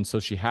 And then so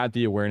she had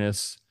the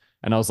awareness,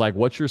 and I was like,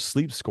 "What's your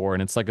sleep score?"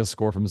 And it's like a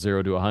score from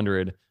 0 to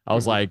 100. I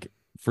was Hmm. like,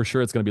 "For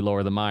sure, it's gonna be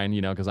lower than mine,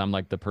 you know, because I'm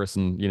like the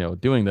person, you know,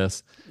 doing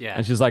this." Yeah.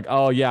 And she's like,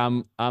 "Oh yeah,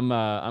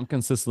 I'm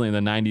consistently in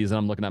the 90s," and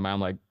I'm looking at mine, I'm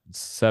like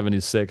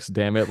 76.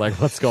 Damn it, like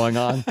what's going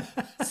on?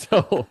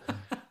 So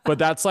but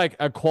that's like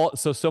a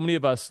so many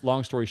of us,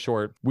 long story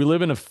short, we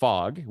live in a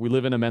fog, we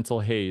live in a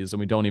mental haze, and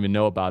we don't even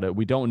know about it.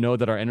 We don't know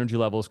that our energy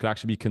levels could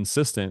actually be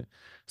consistent.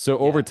 So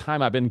over Yeah.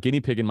 time I've been guinea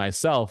pigging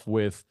myself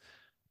with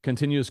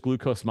continuous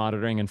glucose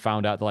monitoring and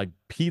found out that like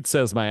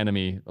pizza is my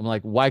enemy. I'm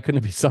like, why couldn't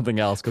it be something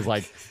else? Because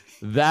like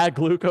that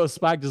glucose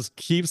spike just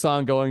keeps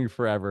on going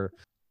forever.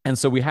 And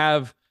so we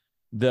have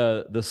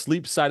the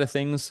sleep side of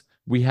things.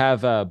 We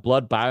have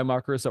blood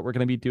biomarkers that we're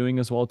going to be doing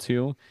as well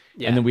too,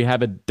 and Yeah. then we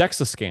have a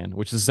DEXA scan,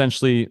 which is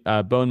essentially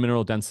bone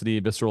mineral density,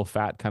 visceral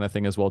fat kind of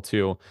thing as well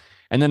too,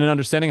 and then an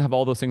understanding of how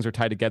all those things are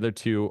tied together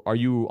to are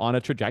you on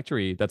a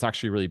trajectory that's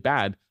actually really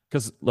bad?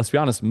 Because let's be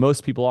honest,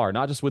 most people are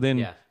not just within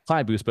Yeah.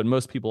 KlientBoost, but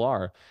most people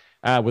are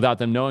without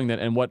them knowing that.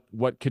 And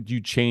what could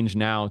you change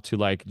now to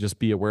like just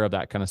be aware of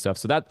that kind of stuff?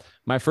 So that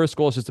my first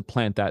goal is just to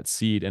plant that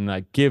seed and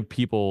like give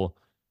people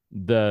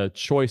the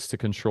choice to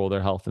control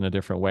their health in a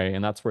different way.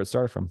 And that's where it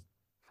started from.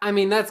 I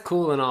mean, that's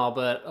cool and all,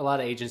 but a lot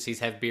of agencies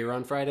have beer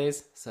on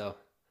Fridays, so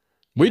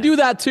you We know. do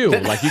that too.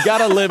 Like you got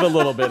to live a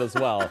little bit as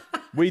well.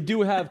 We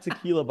do have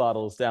tequila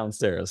bottles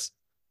downstairs.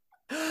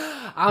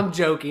 I'm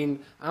joking.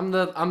 I'm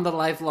the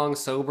lifelong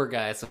sober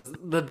guy. So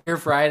the beer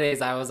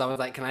Fridays, I was always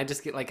like, can I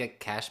just get like a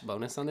cash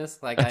bonus on this?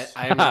 Like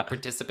I am not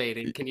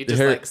participating. Can you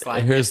just like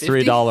slide me a Here's three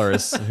 50?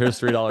 dollars. Here's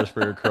 $3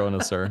 for your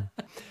Corona, sir.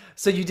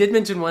 So you did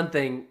mention one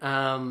thing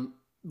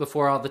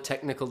before all the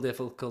technical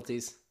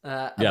difficulties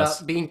Yes.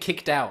 about being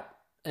kicked out,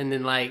 and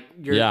then like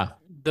your Yeah.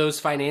 those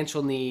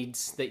financial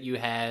needs that you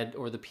had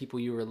or the people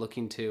you were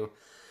looking to.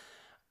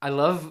 I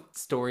love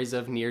stories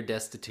of near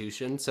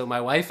destitution. So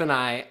my wife and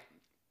I,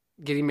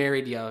 getting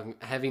married young,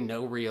 having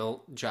no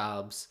real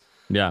jobs.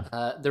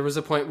 Yeah. There was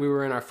a point we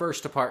were in our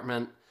first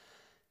apartment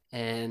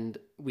and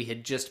we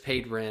had just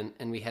paid rent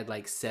and we had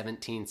like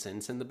 17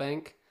 cents in the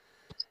bank.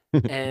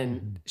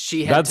 And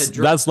she had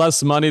to That's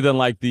less money than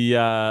like the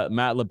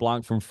Matt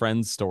LeBlanc from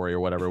Friends story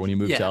or whatever when he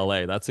moved to yeah,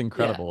 LA. That's yeah.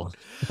 incredible.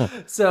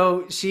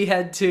 So she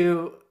had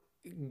to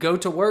go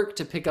to work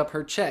to pick up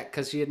her check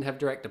because she didn't have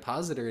direct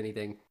deposit or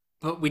anything.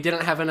 But we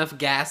didn't have enough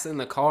gas in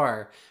the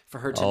car for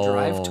her to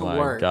drive Oh to my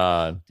work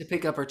God. to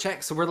pick up her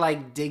check. So we're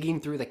like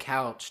digging through the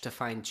couch to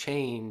find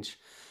change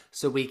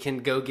so we can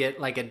go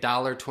get like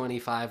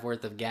 $1.25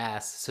 worth of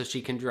gas so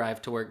she can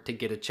drive to work to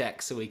get a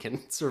check so we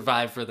can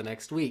survive for the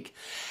next week.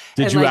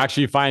 Did And you like,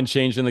 actually find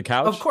change in the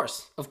couch? of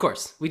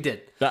course, we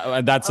did.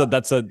 That's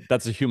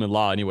a human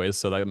law anyways,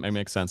 so that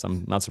makes sense.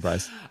 I'm not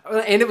surprised.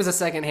 And it was a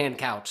secondhand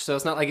couch. So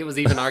it's not like it was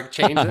even our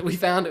change that we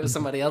found, it was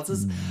somebody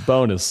else's.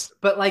 Bonus.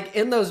 But like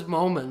in those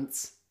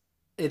moments,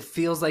 it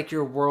feels like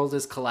your world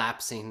is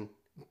collapsing,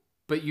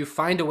 but you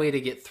find a way to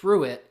get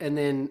through it. And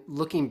then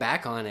looking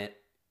back on it,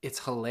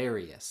 it's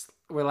hilarious.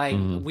 We're like,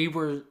 Mhm. we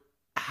were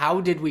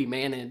how did we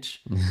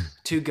manage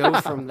to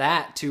go from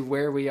that to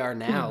where we are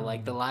now,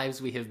 like the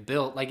lives we have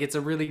built? Like, it's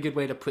a really good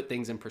way to put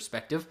things in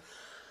perspective.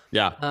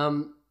 Yeah.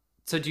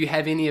 So do you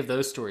have any of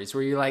those stories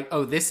where you're like,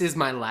 oh, this is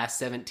my last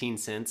 17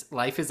 cents.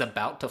 Life is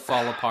about to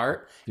fall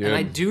apart and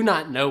I Dude, do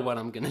not know what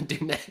I'm going to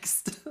do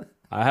next.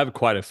 I have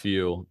quite a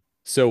few.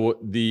 So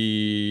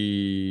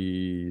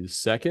the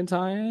second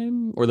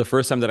time or the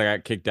first time that I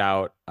got kicked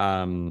out,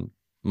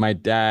 my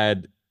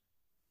dad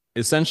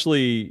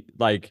essentially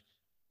like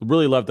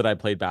really loved that I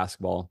played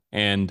basketball.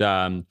 And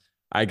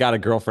I got a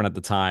girlfriend at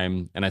the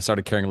time and I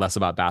started caring less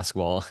about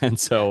basketball. And Yeah.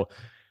 so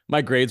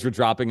my grades were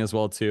dropping as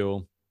well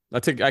too. I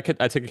take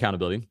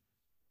accountability.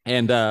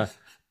 And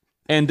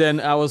and then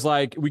I was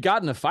like, we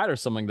got in a fight or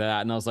something like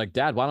that. And I was like,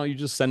 Dad, why don't you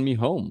just send me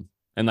home?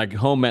 And like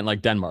home meant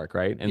like Denmark,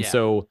 right? And Yeah.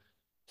 so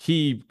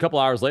a couple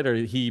hours later,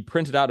 he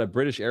printed out a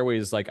British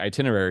Airways like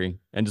itinerary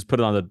and just put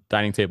it on the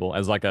dining table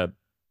as like a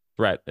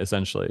threat,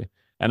 essentially.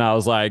 And I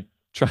was like,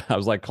 I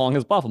was like calling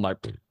his bluff. I'm like,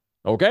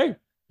 okay.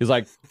 He's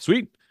like,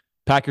 sweet,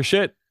 pack your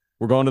shit.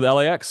 We're going to the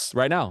LAX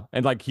right now.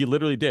 And like he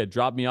literally did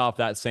drop me off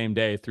that same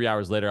day. 3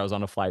 hours later, I was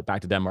on a flight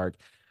back to Denmark.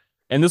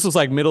 And this was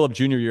like middle of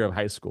junior year of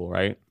high school,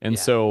 right? And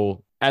Yeah.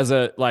 so as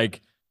a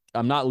like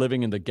I'm not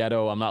living in the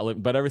ghetto, I'm not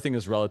living, but everything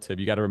is relative.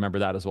 You got to remember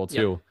that as well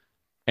Yep. too.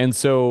 And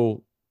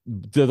so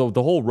the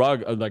whole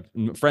rug of like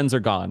friends are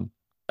gone.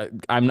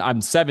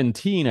 I'm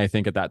 17, I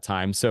think, at that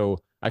time. So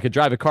I could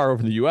drive a car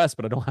over the US,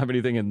 but I don't have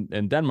anything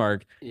in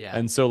Denmark. Yeah.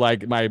 And so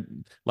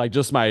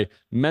just my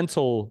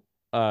mental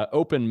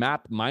open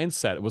map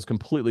mindset was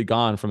completely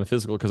gone from a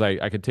physical because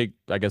I could take,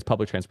 I guess,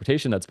 public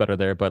transportation that's better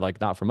there, but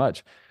like not for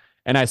much.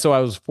 And I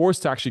was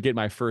forced to actually get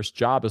my first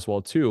job as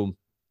well too,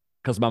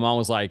 because my mom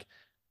was like,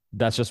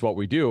 that's just what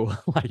we do.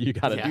 Like you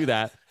got to Yeah. do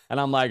that. And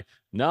I'm like,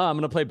 no, I'm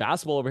going to play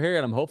basketball over here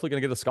and I'm hopefully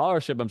going to get a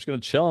scholarship. I'm just going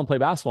to chill and play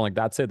basketball. Like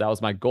that's it. That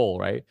was my goal.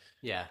 Right.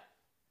 Yeah.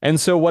 And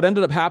so what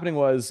ended up happening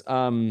was,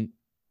 I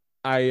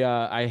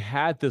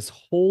had a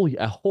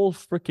whole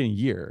freaking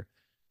year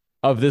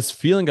of this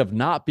feeling of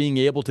not being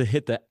able to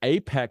hit the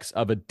apex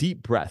of a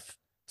deep breath.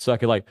 So I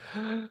could like,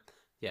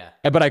 Yeah.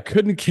 but I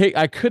couldn't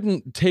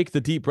take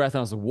the deep breath. And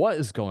I was like, what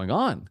is going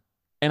on?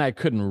 And I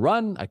couldn't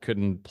run. I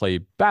couldn't play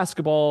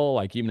basketball,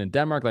 like even in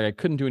Denmark, like I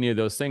couldn't do any of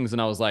those things.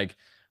 And I was like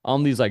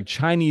on these like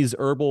Chinese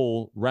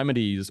herbal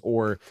remedies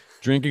or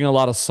drinking a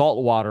lot of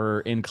salt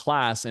water in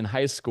class in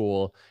high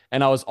school.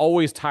 And I was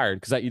always tired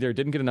because I either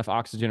didn't get enough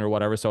oxygen or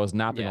whatever. So I was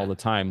napping all Yeah. the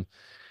time.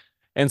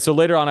 And so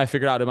later on, I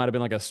figured out it might have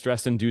been like a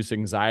stress induced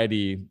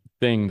anxiety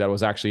thing that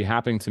was actually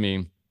happening to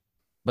me.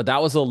 But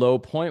that was a low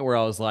point where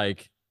I was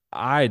like,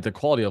 the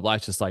quality of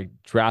life just like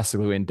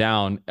drastically went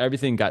down.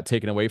 Everything got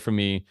taken away from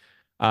me.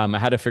 I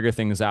had to figure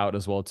things out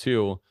as well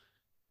too.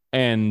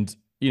 And,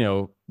 you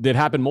know, it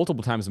happened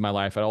multiple times in my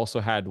life. I also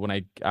had when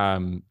I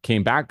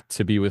came back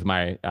to be with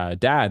my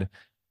dad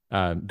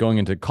going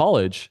into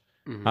college.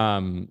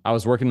 I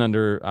was working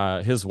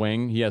under his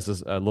wing. He has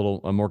this a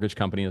mortgage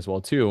company as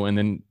well too. And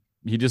then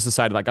he just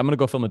decided like, I'm going to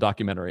go film a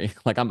documentary.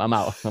 Like I'm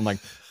out. I'm like,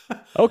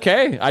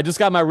 okay, I just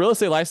got my real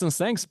estate license.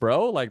 Thanks,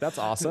 bro. Like that's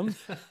awesome.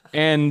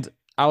 And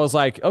I was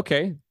like,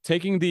 okay,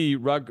 taking the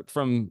rug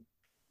from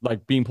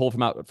like being pulled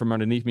from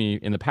underneath me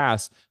in the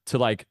past to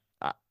like,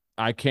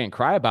 I can't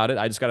cry about it.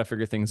 I just got to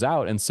figure things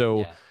out. And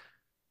so Yeah.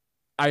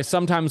 I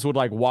sometimes would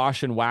like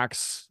wash and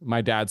wax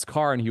my dad's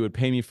car and he would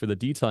pay me for the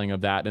detailing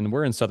of that. And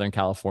we're in Southern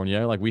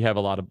California. Like we have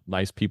a lot of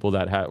nice people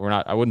that we're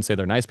not, I wouldn't say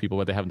they're nice people,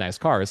 but they have nice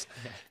cars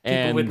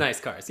People with and nice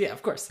cars. Yeah,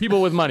 of course.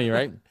 people with money.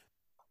 Right.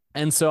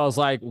 And so I was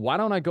like, why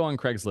don't I go on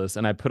Craigslist?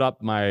 And I put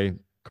up my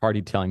car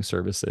detailing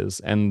services.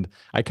 And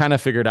I kind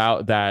of figured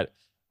out that,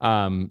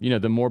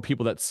 the more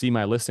people that see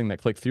my listing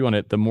that click through on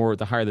it,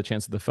 the higher the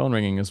chance of the phone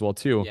ringing as well,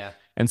 too. Yeah.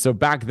 And so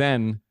back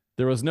then,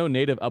 there was no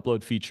native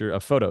upload feature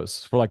of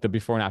photos for like the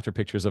before and after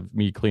pictures of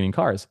me cleaning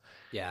cars.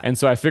 Yeah. And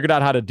so I figured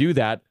out how to do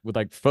that with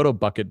like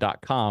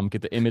photobucket.com,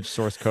 get the image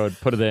source code,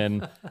 put it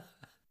in.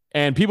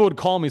 And people would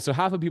call me. So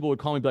half of people would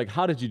call me, be like,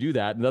 how did you do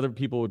that? And other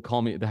people would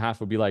call me, the half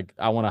would be like,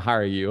 I want to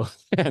hire you.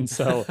 And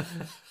so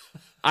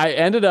I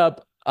ended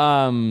up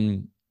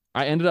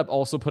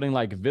also putting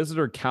like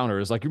visitor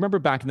counters. Like you remember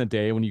back in the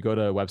day when you go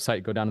to a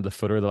website, go down to the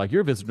footer, they're like,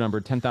 your visitor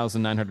number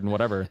 10,900 and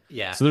whatever.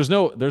 Yeah. So there's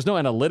no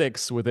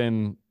analytics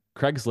within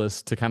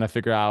Craigslist to kind of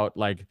figure out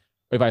like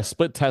if I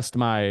split test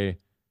my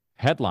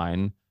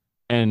headline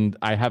and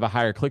I have a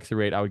higher click-through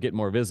rate, I would get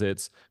more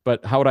visits.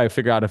 But how would I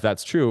figure out if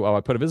that's true? Oh,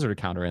 I put a visitor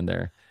counter in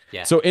there.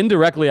 Yeah. So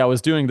indirectly, I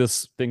was doing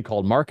this thing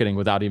called marketing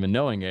without even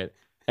knowing it.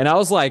 And I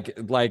was like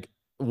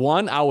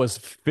one, I was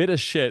fit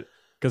as shit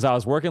because I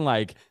was working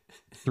like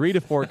 3 to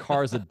 4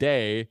 cars a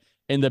day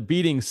in the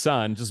beating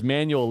sun, just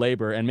manual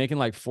labor and making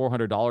like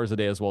 $400 a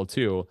day as well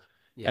too.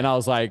 Yeah. And I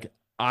was like,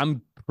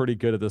 I'm pretty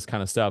good at this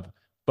kind of stuff.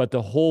 But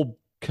the whole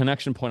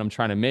connection point I'm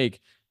trying to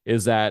make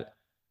is that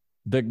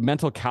the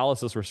mental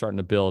calluses were starting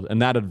to build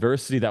and that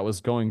adversity that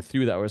was going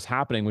through that was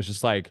happening was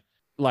just like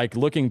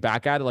looking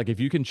back at it, like if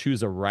you can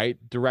choose a right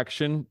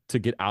direction to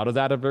get out of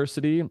that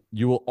adversity,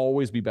 you will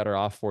always be better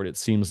off for it. It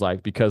seems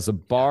like, because the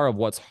bar of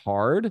what's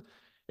hard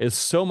is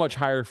so much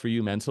higher for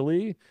you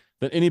mentally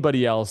than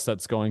anybody else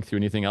that's going through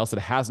anything else that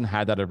hasn't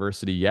had that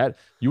adversity yet.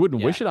 You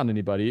wouldn't Yeah. wish it on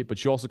anybody,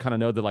 but you also kind of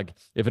know that like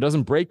if it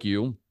doesn't break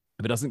you,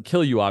 if it doesn't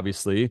kill you,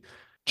 obviously,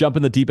 jump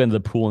in the deep end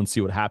of the pool and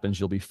see what happens.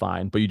 You'll be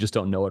fine, but you just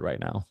don't know it right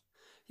now.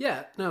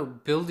 Yeah, no,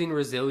 building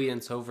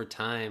resilience over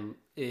time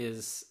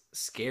is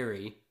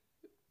scary,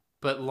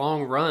 but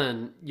long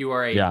run, you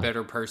are a Yeah.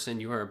 better person,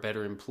 you are a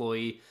better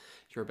employee,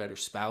 you're a better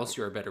spouse,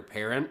 you're a better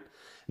parent,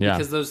 Yeah.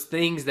 because those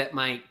things that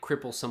might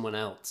cripple someone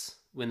else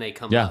when they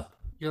come Yeah. up,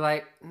 you're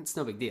like, it's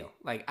no big deal.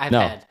 Like I've No.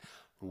 had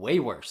way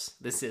worse.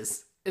 This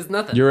is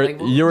nothing. You're a, Like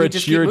you're we a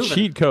just keep you're a moving.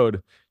 cheat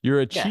code.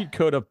 You're a Yeah, cheat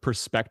code of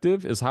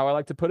perspective is how I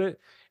like to put it.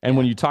 And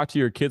when yeah, you talk to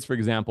your kids, for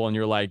example, and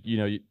you're like,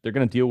 they're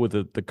going to deal with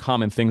the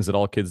common things that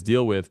all kids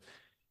deal with,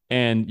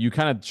 and you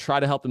kind of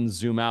try to help them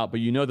zoom out, but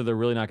you know that they're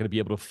really not going to be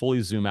able to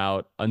fully zoom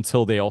out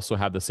until they also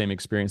have the same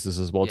experiences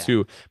as well yeah,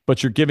 too.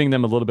 But you're giving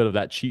them a little bit of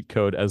that cheat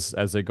code as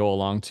they go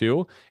along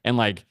too, and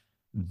like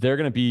they're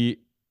going to be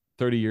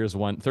 30 years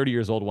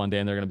old one day,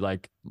 and they're going to be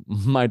like,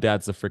 my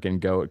dad's a freaking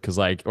goat because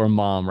like, or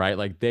mom, right?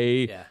 Like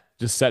they yeah.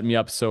 just set me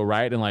up so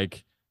right, and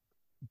like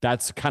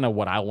that's kind of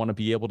what I want to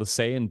be able to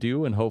say and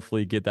do, and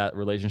hopefully get that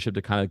relationship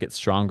to kind of get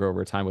stronger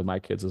over time with my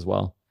kids as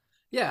well.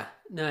 Yeah.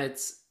 No,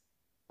 it's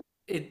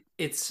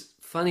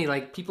funny.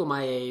 Like people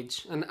my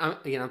age, and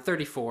I'm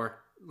 34.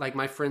 Like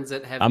my friends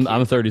that have I'm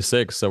kids,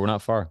 36, so we're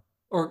not far.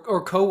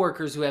 or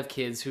coworkers who have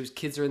kids whose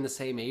kids are in the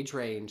same age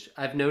range.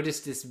 I've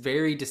noticed this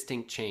very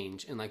distinct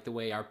change in like the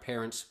way our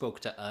parents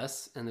spoke to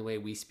us and the way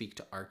we speak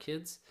to our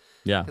kids.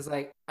 Yeah, Because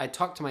like I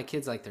talk to my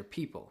kids like they're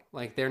people.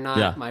 Like they're not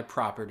yeah, my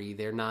property.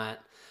 They're not.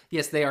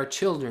 Yes, they are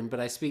children, but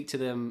I speak to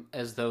them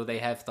as though they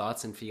have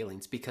thoughts and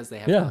feelings because they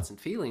have yeah, thoughts and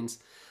feelings.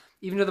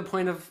 Even to the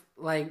point of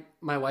like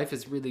my wife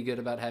is really good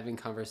about having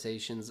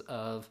conversations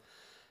of,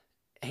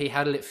 hey,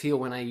 how did it feel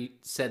when I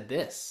said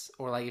this?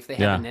 Or like if they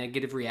have a yeah,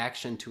 negative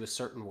reaction to a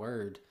certain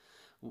word,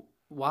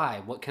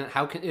 why? What can?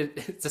 How can?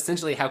 It's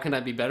essentially how can I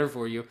be better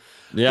for you? With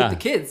the yeah,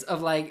 kids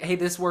of like, hey,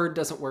 this word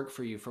doesn't work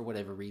for you for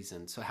whatever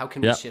reason. So how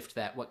can we yeah. shift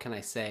that? What can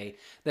I say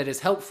that is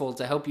helpful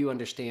to help you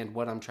understand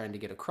what I'm trying to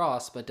get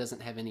across, but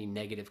doesn't have any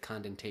negative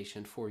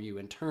connotation for you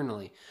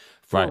internally,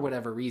 for Right.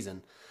 whatever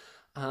reason?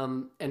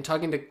 And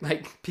talking to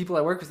like people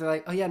I work with, they're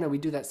like, oh yeah, no, we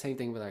do that same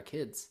thing with our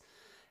kids,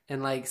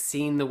 and like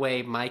seeing the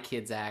way my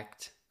kids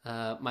act.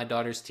 My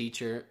daughter's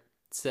teacher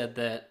said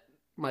that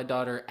my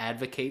daughter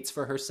advocates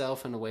for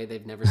herself in a way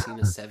they've never seen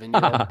a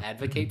 7-year old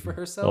advocate for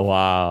herself.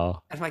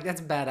 Wow. I'm like,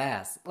 that's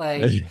badass.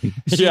 Like,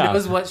 she Yeah.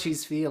 knows what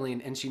she's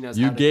feeling and she knows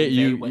You how to get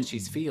convey you, what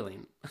she's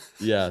feeling.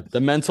 yeah,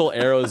 the mental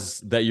arrows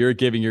that you're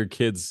giving your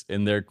kids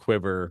in their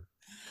quiver.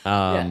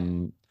 Yeah,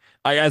 Um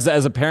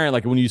as a parent,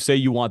 like when you say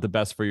you want the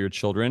best for your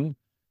children,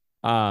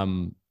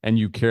 and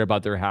you care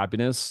about their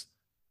happiness,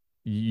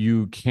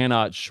 you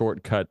cannot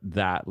shortcut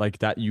that. Like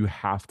that you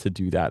have to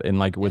do that, and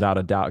like yeah, without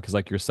a doubt, because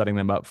like you're setting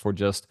them up for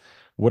just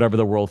whatever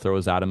the world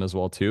throws at them as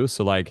well too.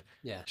 So like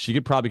yeah. she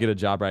could probably get a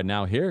job right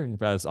now here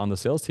as on the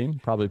sales team,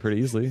 probably pretty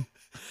easily.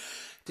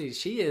 Dude,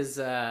 she's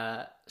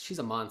a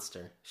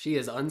monster. She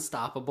is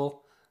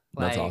unstoppable.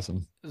 That's Like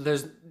awesome.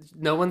 there's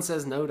no one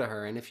says no to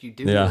her, and if you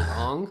do, you're Yeah.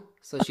 wrong.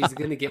 So she's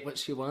gonna get what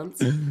she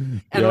wants.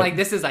 And Yep. like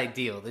this is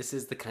ideal. This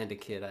is the kind of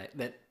kid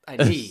that I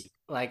need.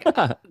 Like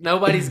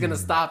nobody's gonna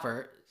stop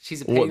her.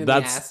 She's a Well, pain in the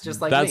ass,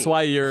 just like that's me.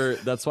 why you're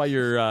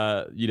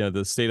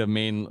the state of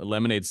Maine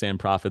lemonade stand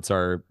profits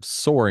are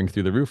soaring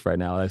through the roof right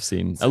now. I've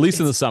seen It's at least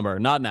in the it's, summer,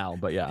 not now,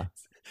 but yeah.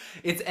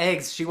 it's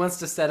eggs. She wants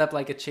to set up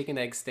like a chicken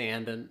egg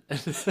stand and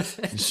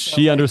She sell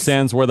eggs.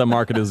 understands where the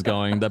market is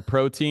going. The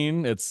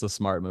protein, it's a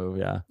smart move.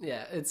 Yeah.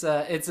 Yeah, it's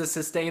a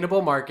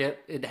sustainable market.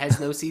 It has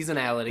no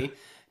seasonality.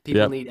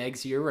 People Yep. need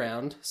eggs year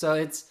round.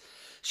 So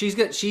she's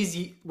good. She's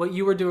what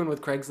you were doing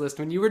with Craigslist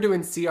when you were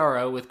doing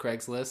CRO with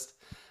Craigslist.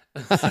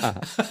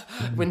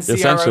 When CRO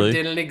Essentially.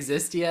 didn't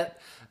exist yet,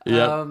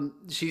 Yep.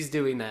 she's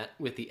doing that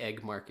with the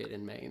egg market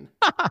in Maine.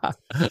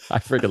 I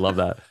freaking love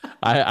that.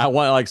 I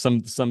want like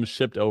some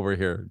shipped over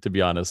here, to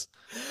be honest.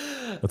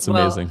 That's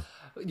Well, amazing.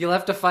 you'll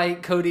have to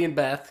fight Cody and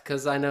Beth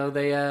because I know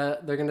they're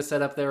gonna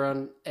set up their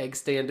own egg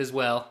stand as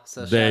well.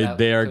 So shout They out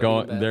they are Cody and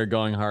going Beth. they're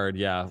going hard.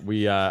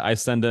 Yeah. I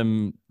send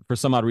them for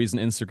some odd reason.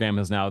 Instagram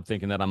is now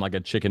thinking that I'm like a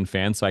chicken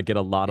fan, so I get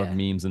a lot of Yeah,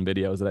 memes and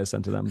videos that I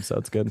send to them. So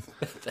it's good.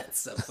 that's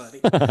so funny.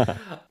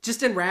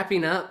 Just in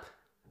wrapping up,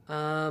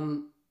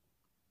 um,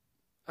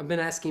 I've been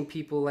asking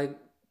people like,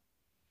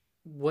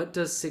 what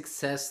does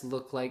success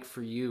look like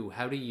for you?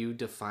 How do you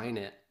define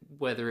it?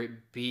 Whether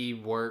it be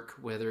work,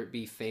 whether it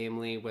be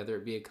family, whether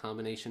it be a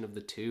combination of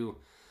the two.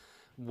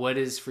 What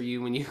is for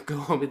you when you go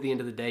home at the end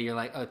of the day? You're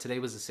like, oh, today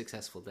was a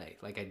successful day.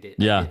 Like I did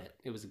Yeah. it.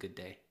 It was a good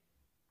day.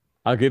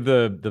 I'll give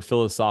the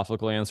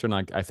philosophical answer,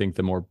 and I think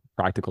the more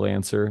practical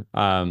answer.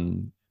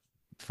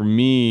 For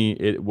me,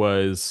 it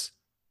was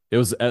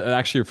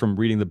actually from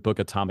reading the book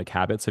Atomic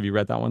Habits. Have you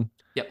read that one?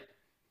 Yep.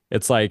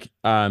 It's like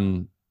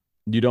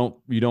you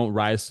don't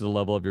rise to the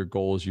level of your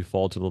goals, you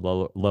fall to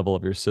the level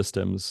of your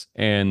systems.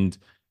 And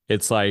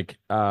it's like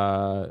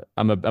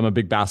I'm a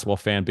big basketball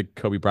fan, big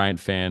Kobe Bryant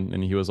fan,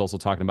 and he was also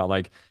talking about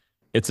like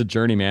it's a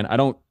journey, man. I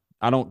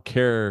don't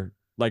care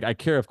like I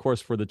care, of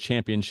course, for the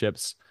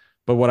championships,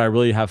 but what I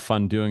really have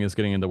fun doing is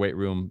getting in the weight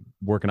room,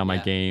 working on my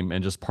game,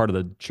 and just part of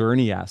the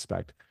journey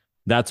aspect.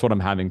 That's what I'm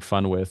having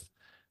fun with.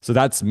 So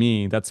that's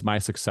me. That's my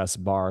success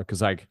bar.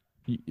 Because like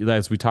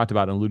as we talked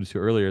about and alluded to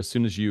earlier, as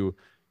soon as you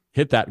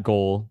hit that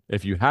goal,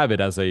 if you have it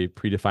as a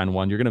predefined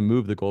one, you're going to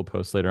move the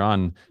goalpost later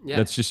on. Yeah.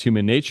 That's just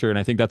human nature. And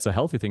I think that's a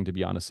healthy thing, to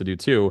be honest, to do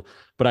too.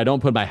 But I don't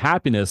put my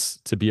happiness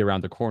to be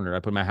around the corner. I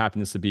put my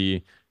happiness to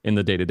be in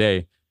the day to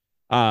day.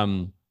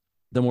 The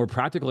more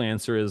practical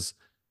answer is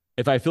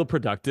if I feel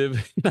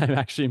productive, I've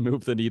actually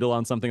moved the needle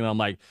on something that I'm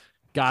like,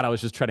 God, I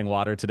was just treading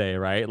water today,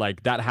 right?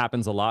 Like that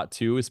happens a lot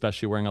too,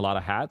 especially wearing a lot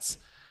of hats.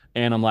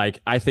 And I'm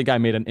like, I think I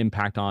made an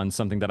impact on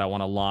something that I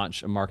want to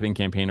launch, a marketing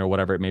campaign or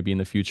whatever it may be in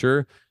the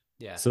future.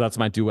 Yeah. So that's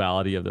my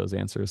duality of those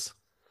answers.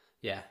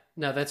 Yeah.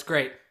 No, that's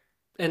great.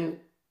 And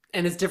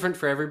it's different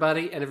for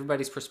everybody, and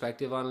everybody's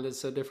perspective on it is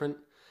so different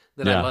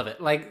that I love it.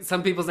 Like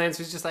some people's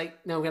answer is just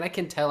like, no, when I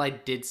can tell I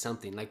did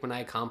something, like when I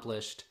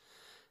accomplished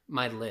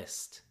my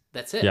list.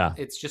 That's it. Yeah.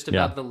 It's just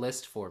about the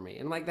list for me.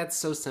 And like, that's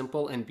so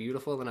simple and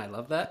beautiful. And I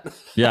love that.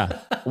 Yeah.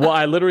 Well,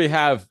 I literally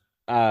have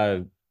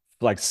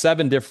like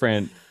 7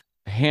 different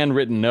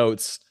handwritten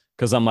notes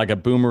because I'm like a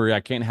boomer. I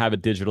can't have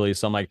it digitally.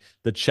 So I'm like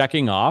the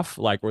checking off,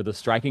 like where the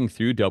striking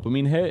through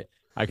dopamine hit,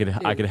 I could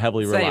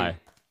heavily rely.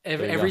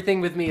 Everything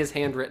with me is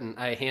handwritten.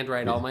 I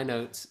handwrite all my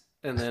notes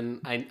and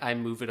then I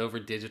move it over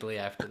digitally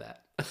after that.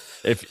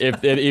 if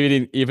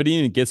it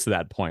even gets to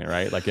that point,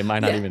 right? Like it might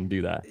not even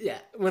do that. Yeah.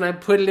 When I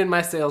put it in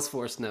my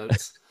Salesforce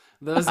notes,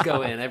 those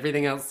go in.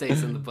 Everything else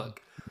stays in the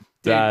book.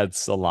 Dude,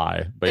 that's a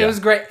lie. But it was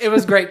great. It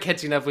was great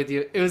catching up with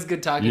you. It was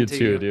good talking to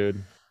you. You too,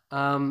 dude.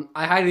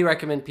 I highly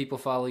recommend people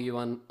follow you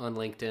on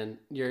LinkedIn.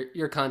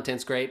 Your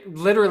content's great.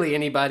 Literally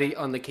anybody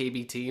on the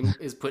KB team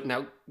is putting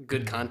out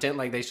good content.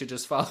 Like they should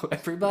just follow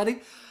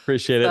everybody.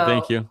 Appreciate it.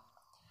 Thank you.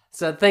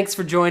 So thanks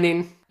for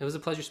joining. It was a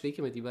pleasure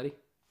speaking with you, buddy.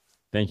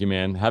 Thank you,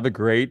 man. Have a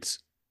great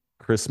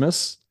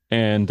Christmas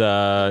and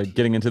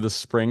getting into the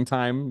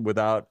springtime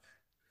without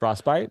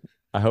frostbite.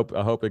 I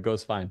hope it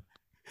goes fine.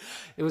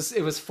 It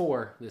was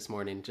 4 this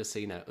morning, just so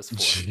you know. It was 4.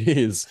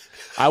 Jeez.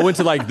 I went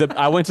to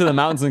the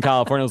mountains in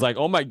California. I was like,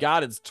 oh my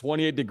God, it's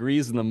 28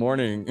 degrees in the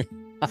morning.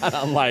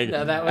 I'm like,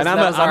 no,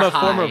 I'm a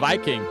former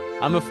Viking.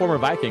 I'm a former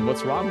Viking.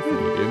 What's wrong with you,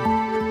 dude?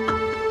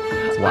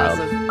 It's wild.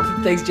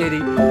 Awesome. Thanks,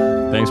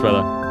 JD. Thanks,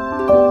 brother.